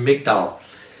Hebrew is migdal.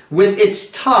 "With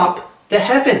its top, the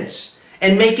heavens,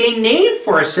 and make a name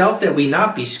for ourselves that we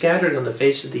not be scattered on the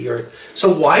face of the earth." So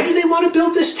why do they want to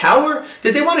build this tower?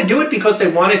 Did they want to do it because they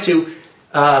wanted to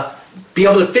be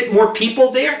able to fit more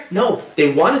people there? No, they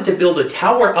wanted to build a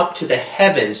tower up to the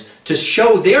heavens to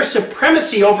show their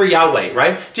supremacy over Yahweh,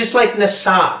 right? Just like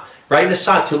Nasa, right?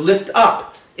 Nasa, to lift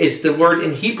up, is the word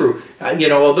in Hebrew.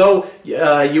 Although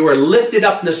you are lifted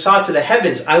up, Nasa, to the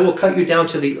heavens, I will cut you down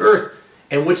to the earth.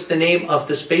 And what's the name of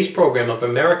the space program of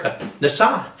America?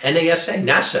 NASA, N-A-S-A,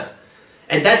 NASA.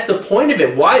 And that's the point of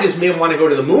it. Why does man want to go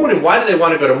to the moon? And why do they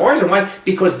want to go to Mars? And why?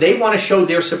 Because they want to show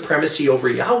their supremacy over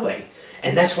Yahweh.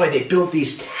 And that's why they build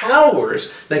these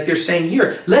towers, like they're saying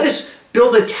here. Let us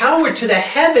build a tower to the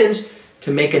heavens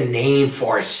to make a name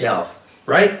for ourselves,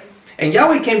 right? And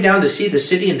Yahweh came down to see the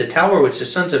city and the tower which the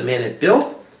sons of man had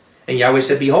built. And Yahweh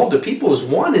said, "Behold, the people is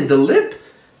one, and the lip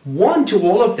one to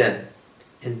all of them.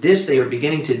 And this they are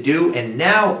beginning to do, and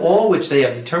now all which they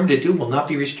have determined to do will not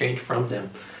be restrained from them.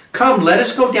 Come, let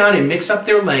us go down and mix up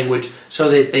their language, so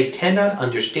that they cannot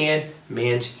understand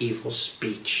man's evil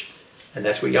speech." And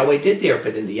that's what Yahweh did there.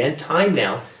 But in the end time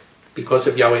now, because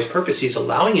of Yahweh's purpose, He's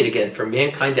allowing it again for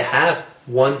mankind to have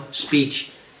one speech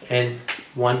and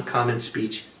one common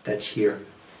speech that's here.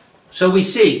 So we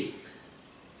see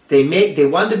they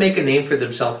wanted to make a name for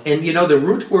themselves. And the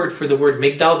root word for the word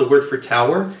migdal, the word for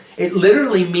tower, it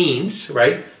literally means,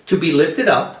 right, to be lifted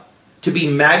up, to be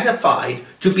magnified,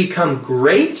 to become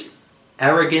great,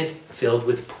 arrogant, filled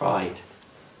with pride.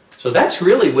 So that's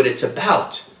really what it's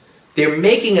about. They're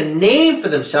making a name for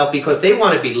themselves because they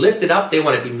want to be lifted up, they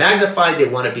want to be magnified, they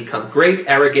want to become great,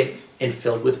 arrogant, and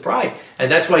filled with pride.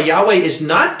 And that's why Yahweh is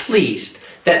not pleased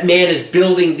that man is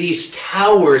building these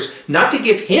towers, not to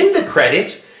give Him the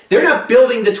credit. They're not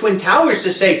building the Twin Towers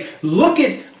to say, "Look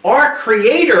at our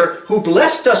Creator who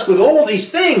blessed us with all these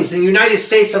things in the United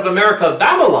States of America of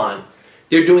Babylon."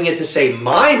 They're doing it to say,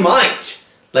 "My might,"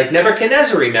 like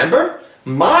Nebuchadnezzar, remember?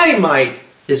 "My might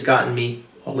has gotten me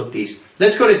all of these."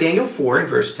 Let's go to Daniel 4 and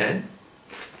verse 10.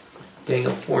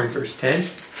 Daniel 4 and verse 10,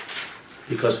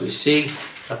 because we see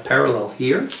a parallel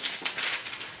here.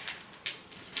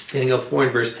 Daniel 4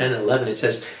 and verse 10 and 11, it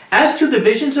says, "As to the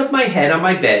visions of my head on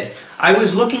my bed, I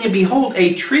was looking, and behold,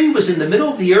 a tree was in the middle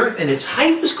of the earth, and its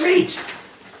height was great."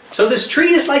 So this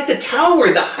tree is like the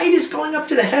tower. The height is going up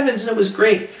to the heavens, and it was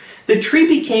great. The tree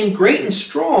became great and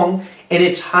strong, and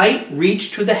its height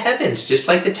reached to the heavens, just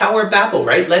like the Tower of Babel,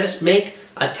 right? Let us make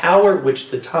a tower which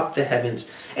to top the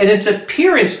heavens, and its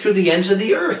appearance to the ends of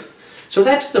the earth. So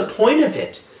that's the point of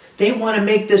it. They want to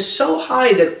make this so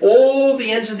high that all the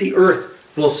ends of the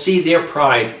earth will see their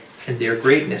pride and their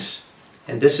greatness.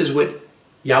 And this is what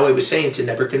Yahweh was saying to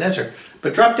Nebuchadnezzar.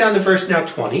 But drop down to verse now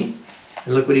 20,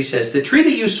 and look what he says. The tree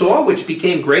that you saw, which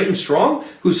became great and strong,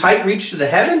 whose height reached to the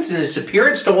heavens, and its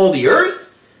appearance to all the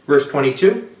earth, verse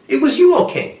 22, it was you, O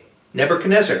king,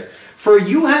 Nebuchadnezzar. For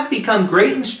you have become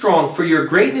great and strong, for your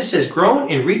greatness has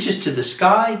grown and reaches to the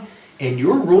sky, and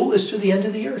your rule is to the end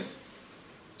of the earth.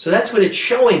 So that's what it's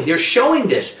showing. They're showing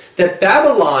this, that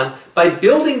Babylon, by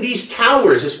building these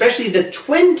towers, especially the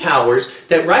twin towers,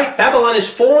 that right, Babylon is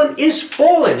fallen.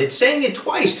 It's saying it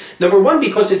twice. Number one,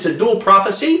 because it's a dual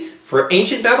prophecy for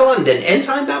ancient Babylon, then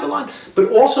end-time Babylon,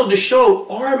 but also to show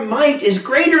our might is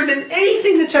greater than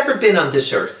anything that's ever been on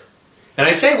this earth. And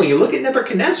I say, when you look at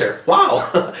Nebuchadnezzar,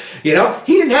 wow, he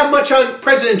didn't have much on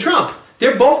President Trump.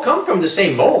 They both come from the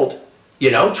same mold.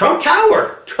 Trump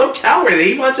Tower,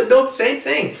 he wants to build the same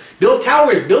thing. Build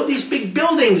towers, build these big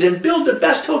buildings, and build the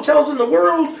best hotels in the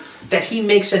world, that he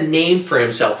makes a name for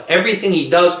himself. Everything he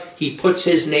does, he puts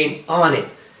his name on it,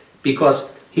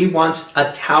 because he wants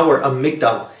a tower, a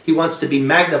migdal. He wants to be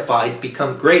magnified,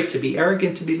 become great, to be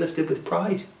arrogant, to be lifted with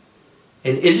pride.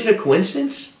 And is it a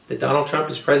coincidence that Donald Trump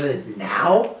is president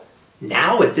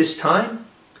now at this time?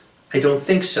 I don't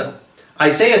think so.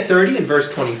 Isaiah 30 and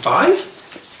verse 25.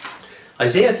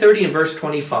 Isaiah 30 and verse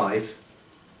 25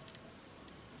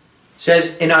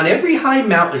 says, and on every high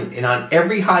mountain and on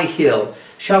every high hill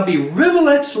shall be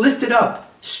rivulets lifted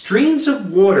up, streams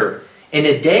of water, in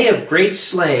a day of great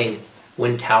slaying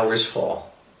when towers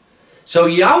fall. So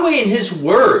Yahweh in his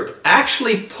word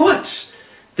actually puts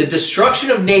the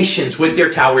destruction of nations with their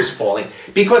towers falling,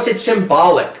 because it's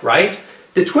symbolic, right?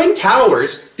 The Twin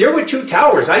Towers, there were two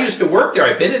towers. I used to work there.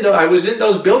 I was in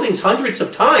those buildings hundreds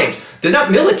of times. They're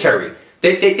not military.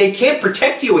 They can't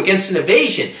protect you against an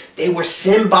invasion. They were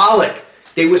symbolic.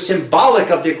 They were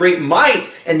symbolic of their great might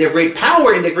and their great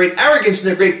power and their great arrogance and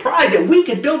their great pride, that we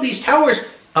could build these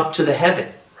towers up to the heaven,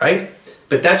 right?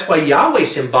 But that's why Yahweh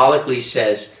symbolically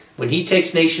says, when he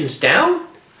takes nations down,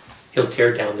 he'll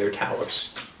tear down their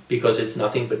towers, because it's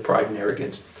nothing but pride and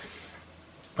arrogance.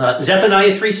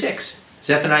 Zephaniah 3:6.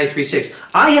 Zephaniah 3:6.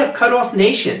 I have cut off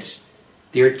nations.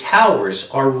 Their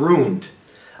towers are ruined.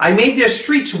 I made their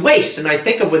streets waste. And I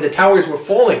think of when the towers were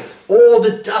falling, all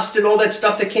the dust and all that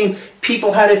stuff that came,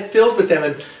 people had it filled with them.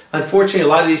 And unfortunately, a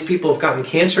lot of these people have gotten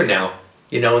cancer now,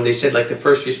 and they said, like the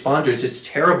first responders, it's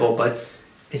terrible, but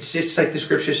it's like the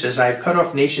scripture says, I have cut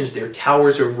off nations, their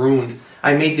towers are ruined.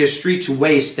 I made their streets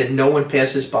waste, that no one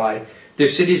passes by. Their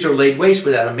cities are laid waste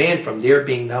without a man, from there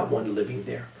being not one living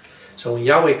there. So when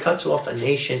Yahweh cuts off a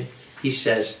nation, he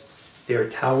says, their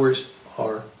towers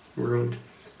are ruined.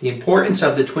 The importance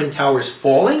of the Twin Towers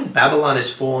falling, Babylon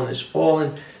is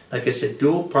fallen. Like I said,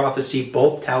 dual prophecy,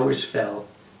 both towers fell.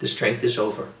 The strength is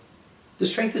over. The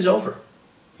strength is over.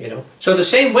 So the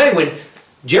same way, when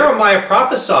Jeremiah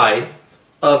prophesied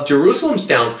of Jerusalem's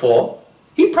downfall,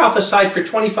 he prophesied for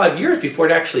 25 years before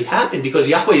it actually happened, because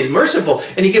Yahweh is merciful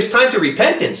and he gives time to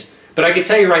repentance. But I can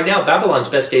tell you right now, Babylon's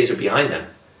best days are behind them.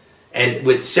 And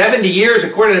with 70 years,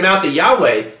 according to the mouth of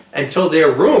Yahweh, until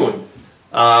their ruin,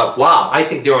 wow, I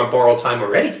think they're on borrowed time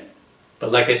already.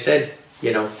 But like I said,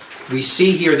 we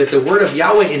see here that the word of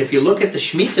Yahweh, and if you look at the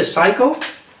Shemitah cycle,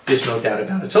 there's no doubt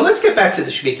about it. So let's get back to the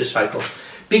Shemitah cycle.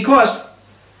 Because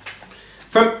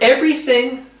from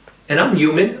everything, and I'm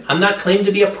human, I'm not claimed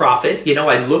to be a prophet,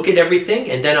 I look at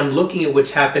everything, and then I'm looking at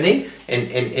what's happening,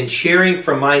 and sharing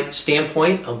from my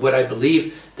standpoint of what I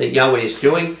believe that Yahweh is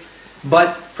doing.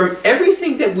 But from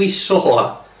everything that we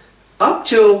saw up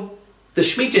till the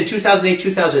Shemitah in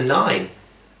 2008-2009,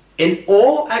 in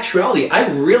all actuality, I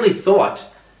really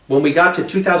thought when we got to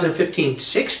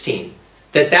 2015-16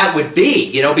 that would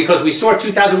be, because we saw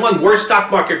 2001, worst stock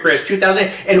market crash,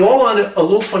 2008, and all on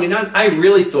Elul 29, I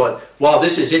really thought, wow,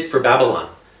 this is it for Babylon.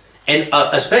 And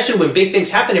especially when big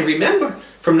things happen. And remember,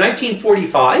 from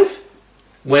 1945,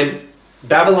 when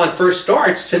Babylon first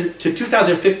starts, to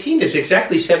 2015 is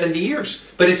exactly 70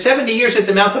 years. But it's 70 years at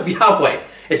the mouth of Yahweh.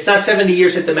 It's not 70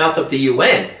 years at the mouth of the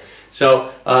UN.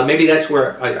 So maybe that's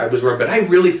where I was wrong. But I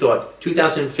really thought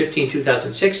 2015,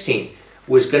 2016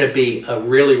 was going to be a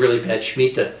really, really bad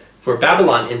Shemitah for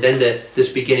Babylon, and then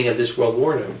this beginning of this world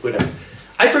war.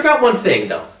 I forgot one thing,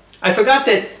 though. I forgot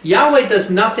that Yahweh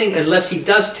does nothing unless he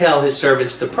does tell his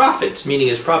servants, the prophets, meaning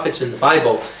his prophets in the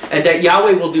Bible, and that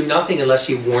Yahweh will do nothing unless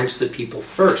he warns the people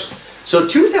first. So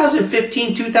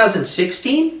 2015,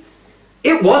 2016,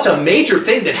 It was a major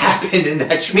thing that happened in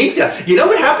that Shemitah. You know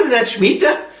what happened in that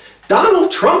Shemitah?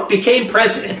 Donald Trump became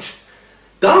president.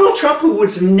 Donald Trump, who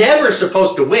was never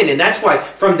supposed to win, and that's why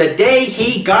from the day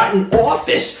he got in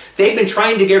office, they've been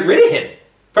trying to get rid of him.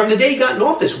 From the day he got in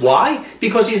office. Why?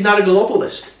 Because he's not a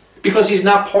globalist. Because he's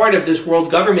not part of this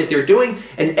world government they're doing,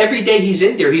 and every day he's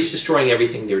in there, he's destroying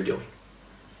everything they're doing.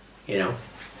 You know?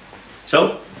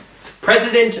 So,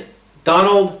 President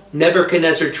Donald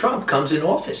Nebuchadnezzar Trump comes in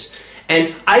office.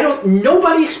 And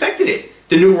nobody expected it.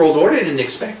 The New World Order didn't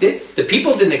expect it. The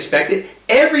people didn't expect it.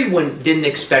 Everyone didn't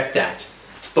expect that.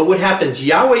 But what happens,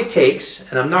 Yahweh takes,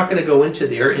 and I'm not going to go into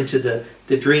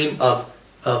the dream of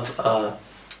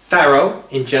Pharaoh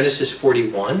in Genesis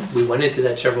 41. We went into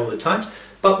that several other times.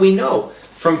 But we know,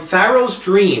 from Pharaoh's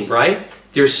dream, right,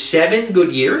 there's 7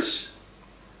 good years,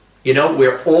 you know,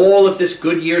 where all of this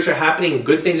good years are happening, and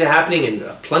good things are happening, and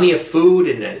plenty of food,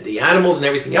 and the animals and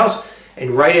everything else.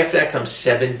 And right after that comes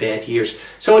 7 bad years.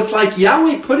 So it's like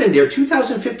Yahweh put in there,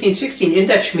 2015-16, in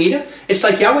that Shemitah, it's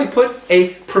like Yahweh put a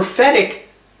prophetic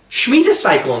Shemitah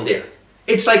cycle in there.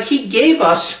 It's like he gave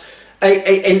us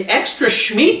an extra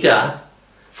Shemitah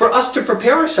for us to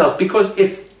prepare ourselves. Because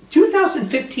if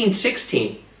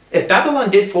 2015-16, if Babylon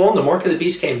did fall and the mark of the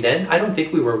beast came then, I don't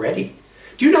think we were ready.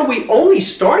 Do you know we only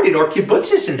started our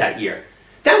kibbutzes in that year?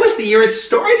 That was the year it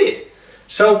started.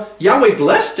 So Yahweh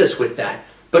blessed us with that.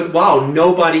 But wow,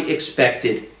 nobody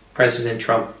expected President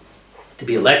Trump to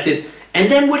be elected.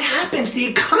 And then what happens? The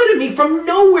economy from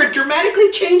nowhere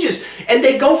dramatically changes. And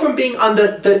they go from being on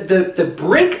the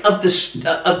brink of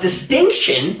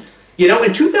distinction, you know,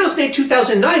 in 2008,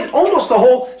 2009, almost the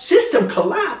whole system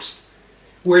collapsed.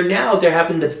 Where now they're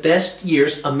having the best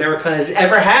years America has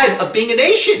ever had of being a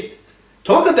nation.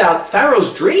 Talk about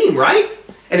Pharaoh's dream, right?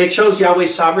 And it shows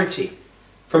Yahweh's sovereignty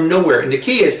from nowhere. And the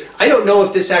key is, I don't know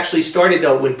if this actually started,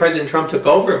 though, when President Trump took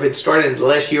over, if it started in the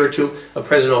last year or two of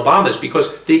President Obama's,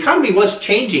 because the economy was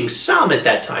changing some at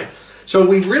that time. So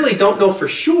we really don't know for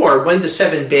sure when the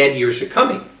 7 bad years are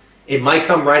coming. It might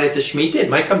come right at the Shemitah. It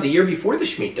might come the year before the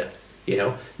Shemitah. You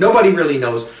know, nobody really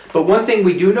knows. But one thing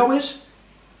we do know is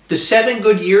the 7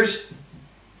 good years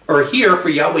are here for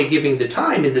Yahweh giving the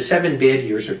time, and the 7 bad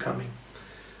years are coming.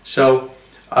 So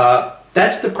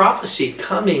that's the prophecy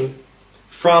coming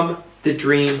from the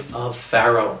dream of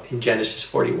Pharaoh in Genesis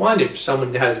 41. If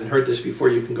someone hasn't heard this before,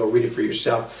 you can go read it for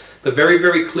yourself. But very,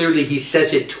 very clearly, he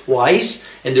says it twice.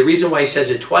 And the reason why he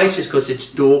says it twice is because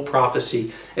it's dual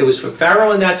prophecy. It was for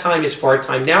Pharaoh in that time, it's for our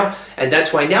time now. And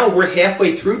that's why now we're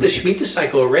halfway through the Shemitah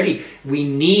cycle already. We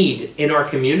need in our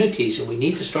communities, and we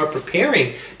need to start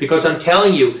preparing. Because I'm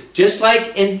telling you, just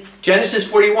like in Genesis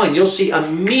 41, you'll see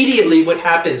immediately what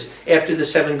happens after the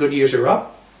 7 good years are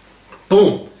up.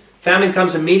 Boom. Famine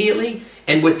comes immediately.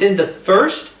 And within the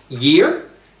first year,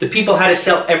 the people had to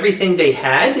sell everything they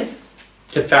had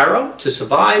to Pharaoh to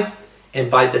survive,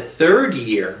 and by the 3rd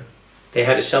year, they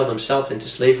had to sell themselves into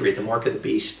slavery at the mark of the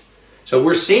beast. So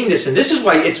we're seeing this, and this is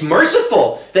why it's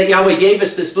merciful that Yahweh gave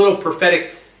us this little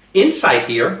prophetic insight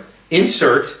here,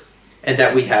 insert, and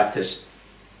that we have this.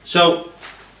 So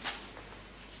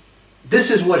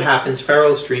this is what happens.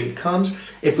 Pharaoh's dream comes.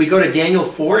 If we go to Daniel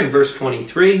 4 in verse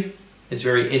 23, it's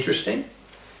very interesting.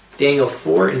 Daniel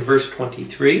 4 in verse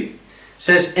 23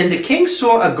 says, "And the king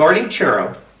saw a guarding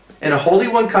cherub, and a holy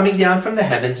one coming down from the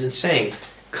heavens, and saying,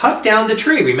 Cut down the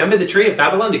tree." Remember the tree of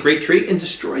Babylon, the great tree, "and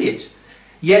destroy it.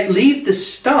 Yet leave the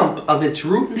stump of its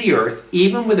root in the earth,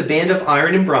 even with a band of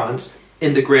iron and bronze,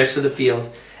 in the grass of the field.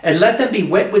 And let them be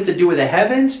wet with the dew of the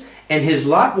heavens, and his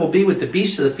lot will be with the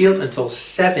beasts of the field until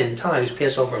 7 times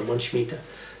pass over in one Shemitah."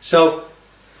 So,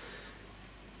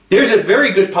 there's a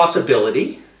very good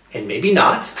possibility, and maybe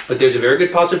not, but there's a very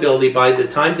good possibility by the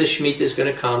time the Shemitah is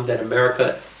going to come that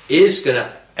America is going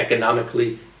to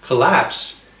economically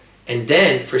collapse. And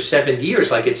then for 7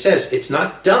 years, like it says, it's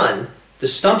not done. The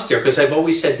stump's there, because I've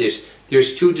always said this.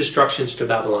 There's 2 destructions to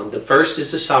Babylon. The first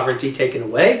is the sovereignty taken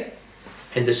away,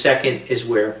 and the second is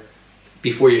where,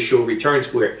 before Yeshua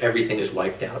returns, where everything is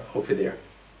wiped out over there.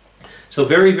 So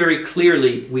very, very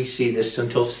clearly we see this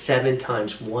until 7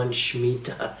 times, one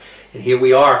Shemitah. And here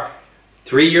we are.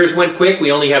 3 years went quick.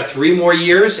 We only have 3 more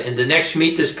years, and the next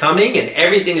Shemitah is coming, and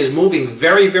everything is moving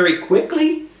very, very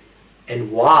quickly.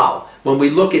 And wow, when we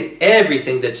look at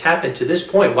everything that's happened to this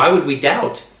point, why would we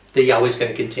doubt that Yahweh's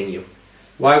going to continue?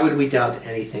 Why would we doubt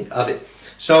anything of it?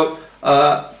 So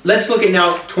let's look at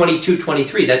now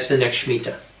 22-23. That's the next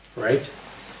Shemitah, right?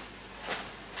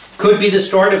 Could be the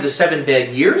start of the 7 bad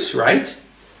years, right?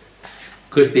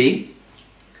 Could be.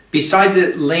 Beside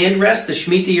the land rest, the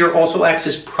Shemitah year also acts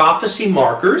as prophecy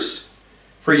markers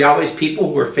for Yahweh's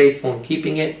people who are faithful in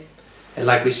keeping it. And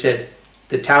like we said,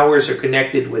 The towers are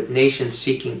connected with nations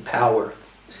seeking power.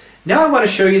 Now I want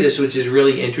to show you this, which is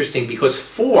really interesting, because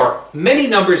 4, many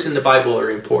numbers in the Bible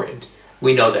are important.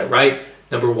 We know that, right?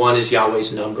 Number 1 is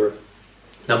Yahweh's number.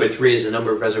 Number 3 is the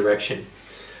number of resurrection.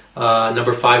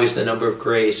 Number 5 is the number of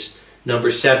grace. Number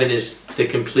 7 is the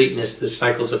completeness, the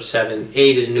cycles of 7.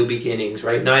 8 is new beginnings,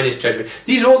 right? 9 is judgment.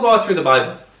 These all go through the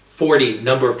Bible. 40,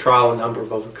 number of trial and number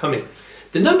of overcoming.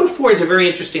 The number 4 is a very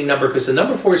interesting number because the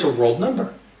number 4 is a world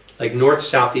number, like north,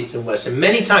 south, east, and west. And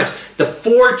many times, the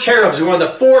 4 cherubs are on the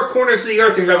 4 corners of the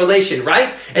earth in Revelation,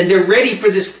 right? And they're ready for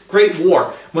this great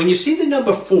war. When you see the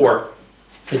number 4,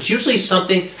 it's usually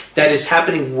something that is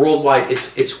happening worldwide.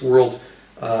 It's a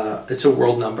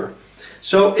world number.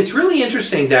 So it's really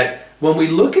interesting that when we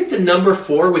look at the number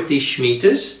 4 with these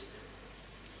Shemitas,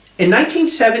 in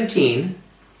 1917,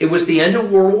 it was the end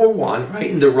of World War I, right?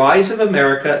 And the rise of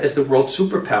America as the world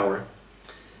superpower.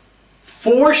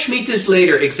 4 Shemitas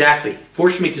later, exactly, 4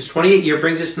 Shemitas, 28 year,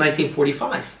 brings us to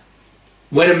 1945.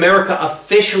 When America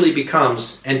officially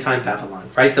becomes end-time Babylon,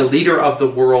 right? The leader of the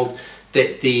world,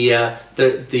 the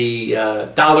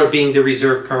dollar being the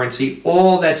reserve currency,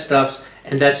 all that stuff.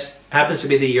 And that happens to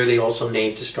be the year they also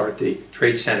named to start the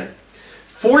Trade Center.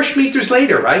 4 Shemitas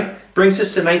later, right, brings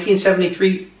us to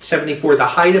 1973-74, the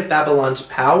height of Babylon's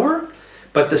power,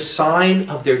 but the sign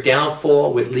of their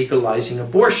downfall with legalizing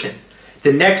abortion.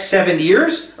 The next 7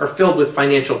 years are filled with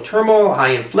financial turmoil,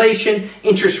 high inflation,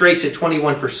 interest rates at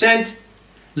 21%,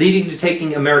 leading to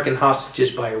taking American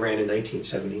hostages by Iran in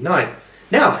 1979.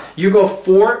 Now, you go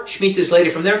 4 Shemitas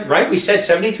later from there, right? We said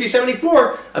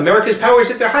 73-74, America's power is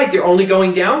at their height. They're only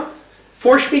going down.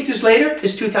 4 Shemitas later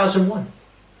is 2001.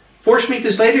 4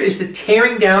 Shemitas later is the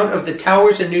tearing down of the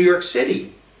towers in New York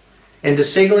City and the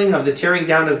signaling of the tearing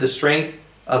down of the strength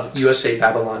of USA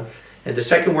Babylon. And the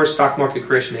second worst stock market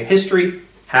crash in their history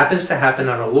happens to happen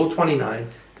on Elul 29,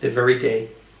 the very day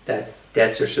that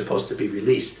debts are supposed to be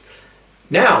released.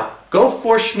 Now, go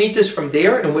 4 Shemitas from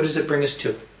there, and what does it bring us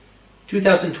to?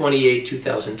 2028,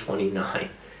 2029.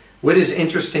 What is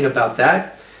interesting about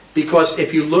that? Because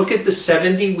if you look at the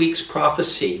 70 weeks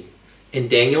prophecy in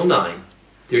Daniel 9,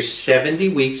 there's 70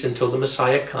 weeks until the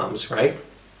Messiah comes, right?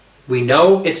 We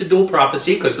know it's a dual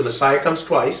prophecy because the Messiah comes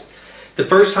twice. The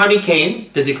first time he came,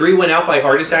 the decree went out by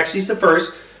Artaxerxes I,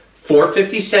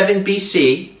 457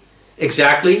 BC,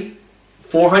 exactly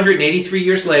 483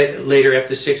 years later,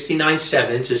 after 69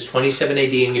 sevens, is 27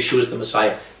 AD, and Yeshua is the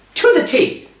Messiah. To the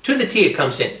T it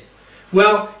comes in.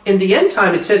 Well, in the end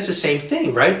time, it says the same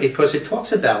thing, right? Because it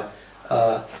talks about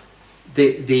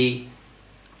the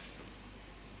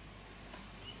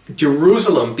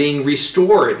Jerusalem being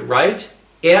restored, right?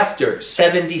 After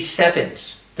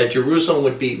 77s, that Jerusalem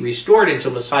would be restored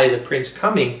until Messiah the Prince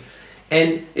coming.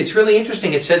 And it's really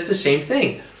interesting. It says the same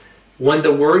thing. When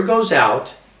the word goes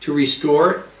out to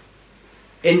restore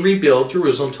and rebuild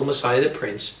Jerusalem till Messiah the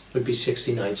Prince, would be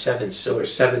 69 sevens, so or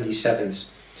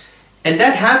 77s. And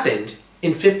that happened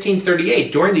in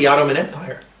 1538 during the Ottoman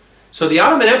Empire. So the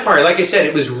Ottoman Empire, like I said,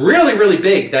 it was really, really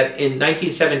big that in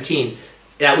 1917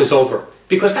 that was over.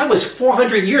 Because that was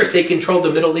 400 years they controlled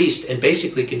the Middle East and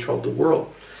basically controlled the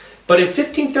world. But in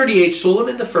 1538,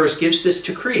 Suleiman I gives this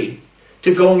decree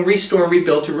to go and restore and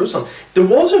rebuild Jerusalem. The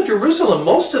walls of Jerusalem,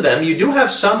 most of them, you do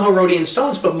have some Herodian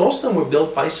stones, but most of them were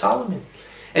built by Solomon.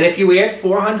 And if you add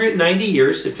 490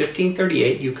 years to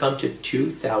 1538, you come to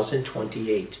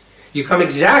 2028. You come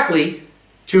exactly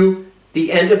to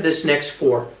the end of this next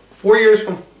 4 years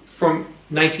from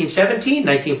 1917,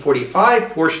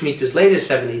 1945, 4 Shemitas later,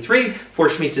 73, 4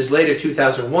 Shemitas later,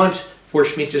 2001, 4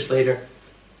 Shemitas later,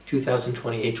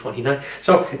 2028, 29.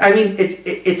 So, I mean,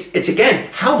 it's again,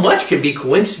 how much can be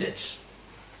coincidence?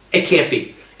 It can't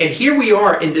be. And here we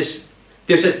are in this,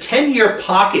 there's a 10-year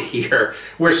pocket here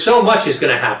where so much is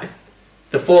going to happen.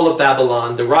 The fall of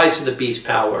Babylon, the rise of the beast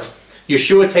power,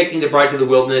 Yeshua taking the bride to the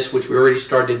wilderness, which we already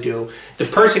started to do, the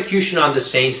persecution on the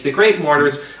saints, the great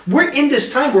martyrs. We're in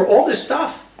this time where all this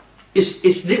stuff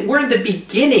we're in the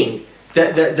beginning,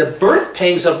 the birth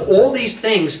pangs of all these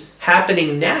things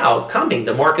happening now, coming,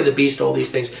 the mark of the beast, all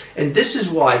these things. And this is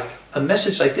why a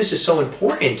message like this is so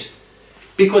important,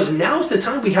 because now's the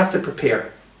time we have to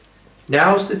prepare.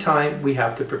 Now's the time we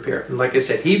have to prepare. And like I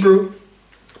said, Hebrew,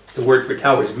 the word for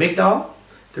tower is migdal.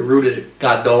 The root is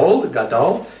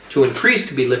gadol, to increase,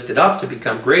 to be lifted up, to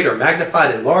become great or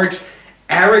magnified, enlarged.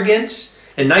 Arrogance.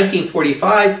 In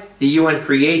 1945, the UN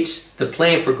creates the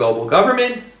plan for global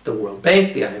government, the World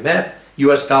Bank, the IMF,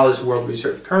 US dollar is world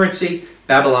reserve currency.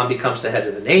 Babylon becomes the head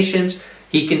of the nations.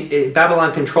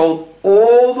 Babylon controlled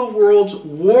all the world's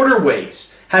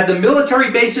waterways, had the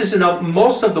military bases in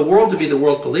most of the world to be the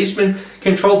world policeman,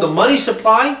 controlled the money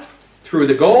supply through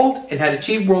the gold and had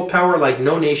achieved world power like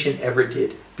no nation ever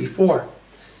did before.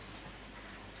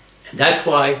 And that's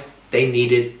why they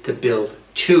needed to build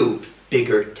 2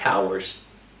 bigger towers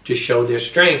to show their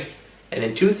strength. And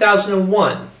in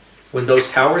 2001, when those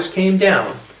towers came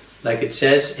down, like it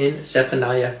says in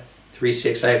Zephaniah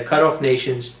 3:6, I have cut off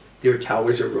nations, their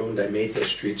towers are ruined, I made their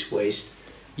streets waste.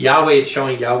 Yahweh is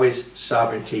showing Yahweh's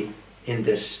sovereignty in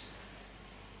this.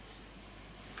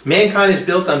 Mankind is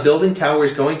built on building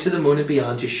towers, going to the moon and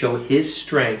beyond to show his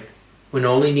strength when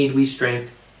only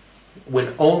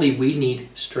we need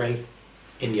strength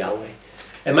in Yahweh.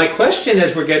 And my question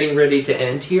as we're getting ready to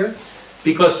end here,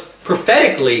 because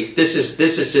prophetically this is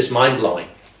just mind-blowing.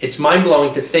 It's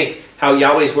mind-blowing to think how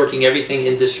Yahweh is working everything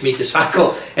in this Shemitah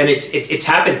cycle, and it's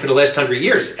happened for the last 100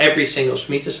 years, every single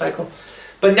Shemitah cycle.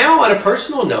 But now on a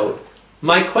personal note,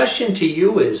 my question to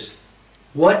you is,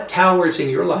 what towers in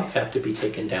your life have to be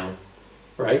taken down?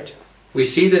 Right? We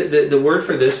see the word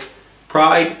for this,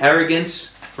 pride,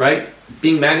 arrogance, right?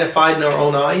 Being magnified in our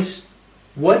own eyes.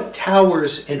 What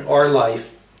towers in our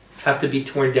life have to be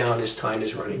torn down as time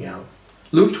is running out?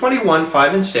 Luke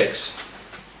 21:5 and 6.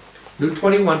 Luke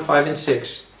 21:5 and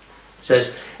 6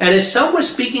 says, and as some was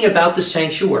speaking about the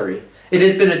sanctuary, it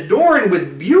had been adorned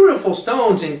with beautiful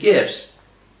stones and gifts.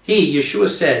 He, Yeshua,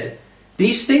 said,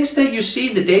 these things that you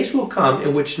see, the days will come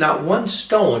in which not one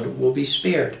stone will be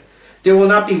spared. There will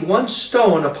not be one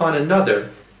stone upon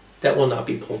another that will not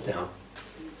be pulled down.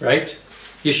 Right?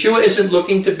 Yeshua isn't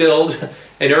looking to build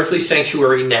an earthly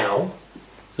sanctuary now.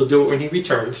 He'll do it when he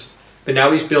returns. But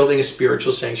now he's building a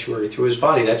spiritual sanctuary through his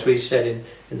body. That's what he said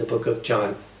in the book of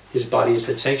John. His body is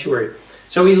that sanctuary.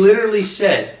 So he literally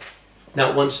said,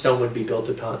 not one stone would be built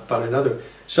upon another.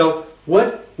 So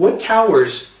what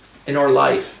towers in our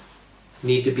life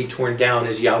need to be torn down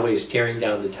as Yahweh is tearing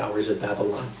down the towers of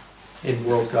Babylon in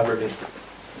world government?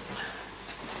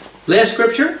 Last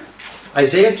scripture,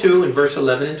 Isaiah 2 in verse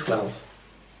 11 and 12.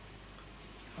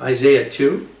 Isaiah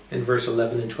 2 in verse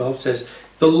 11 and 12 says,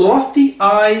 the lofty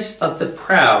eyes of the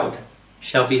proud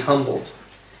shall be humbled,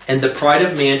 and the pride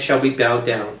of man shall be bowed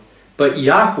down. But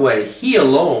Yahweh, he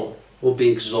alone, will be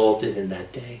exalted in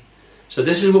that day. So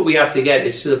this is what we have to get.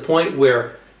 It's to the point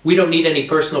where we don't need any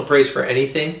personal praise for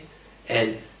anything.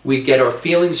 And we get our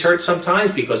feelings hurt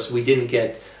sometimes because we didn't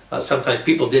get, sometimes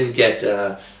people didn't get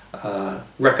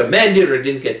recommended or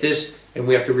didn't get this. And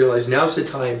we have to realize now's the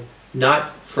time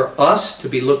not for us to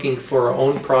be looking for our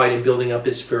own pride and building up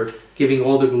his spirit, giving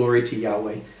all the glory to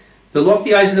Yahweh. The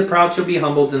lofty eyes of the proud shall be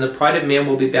humbled, and the pride of man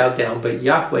will be bowed down. But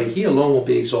Yahweh, he alone will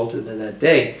be exalted in that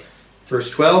day.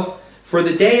 Verse 12, for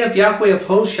the day of Yahweh of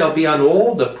hosts shall be on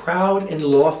all the proud and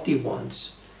lofty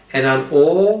ones, and on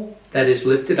all that is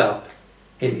lifted up,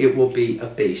 and it will be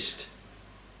abased.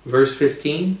 Verse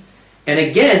 15, and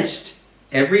against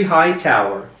every high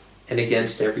tower, and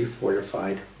against every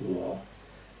fortified wall.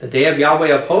 The day of Yahweh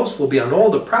of hosts will be on all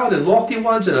the proud and lofty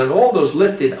ones, and on all those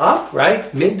lifted up, right?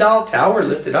 Migdal, tower,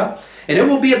 lifted up. And it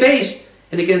will be abased,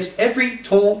 and against every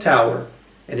tall tower,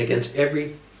 and against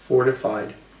every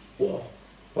fortified wall.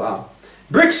 Wow.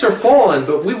 Bricks are fallen,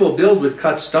 but we will build with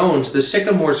cut stones. The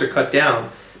sycamores are cut down,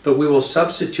 but we will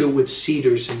substitute with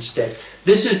cedars instead.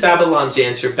 This is Babylon's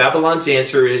answer. Babylon's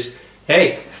answer is,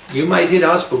 hey, you might hit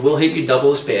us, but we'll hit you double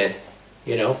as bad.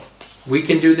 You know, we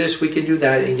can do this, we can do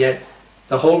that, and yet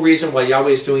the whole reason why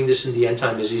Yahweh is doing this in the end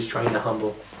time is he's trying to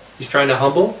humble. He's trying to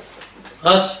humble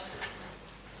us,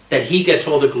 that he gets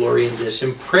all the glory in this.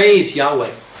 And praise Yahweh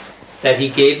that he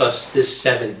gave us this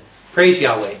 7. Praise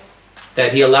Yahweh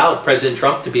that he allowed President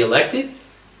Trump to be elected,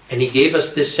 and he gave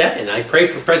us this 7. I pray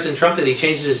for President Trump that he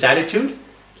changes his attitude,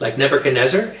 like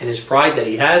Nebuchadnezzar, and his pride that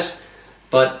he has.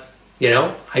 But, you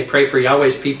know, I pray for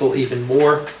Yahweh's people even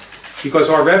more, because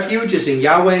our refuge is in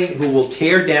Yahweh, who will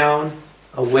tear down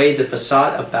away the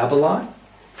facade of Babylon,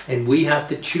 and we have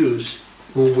to choose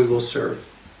whom we will serve.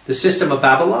 The system of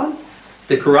Babylon,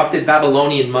 the corrupted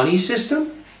Babylonian money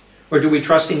system, or do we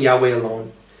trust in Yahweh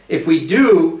alone? If we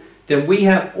do, then we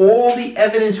have all the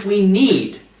evidence we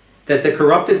need that the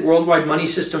corrupted worldwide money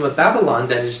system of Babylon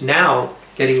that is now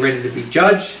getting ready to be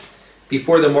judged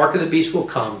before the mark of the beast will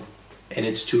come, and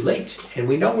it's too late, and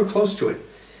we know we're close to it.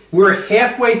 We're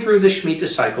halfway through the Shemitah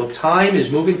cycle. Time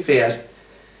is moving fast.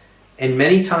 And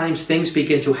many times things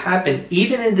begin to happen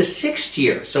even in the 6th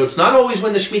year. So it's not always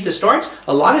when the Shemitah starts.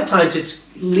 A lot of times it's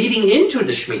leading into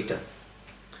the Shemitah.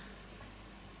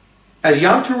 As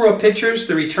Yom Teruah pictures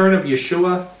the return of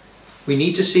Yeshua, we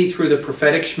need to see through the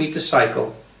prophetic Shemitah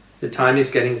cycle, the time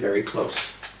is getting very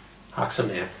close. Chag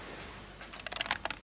Sameach.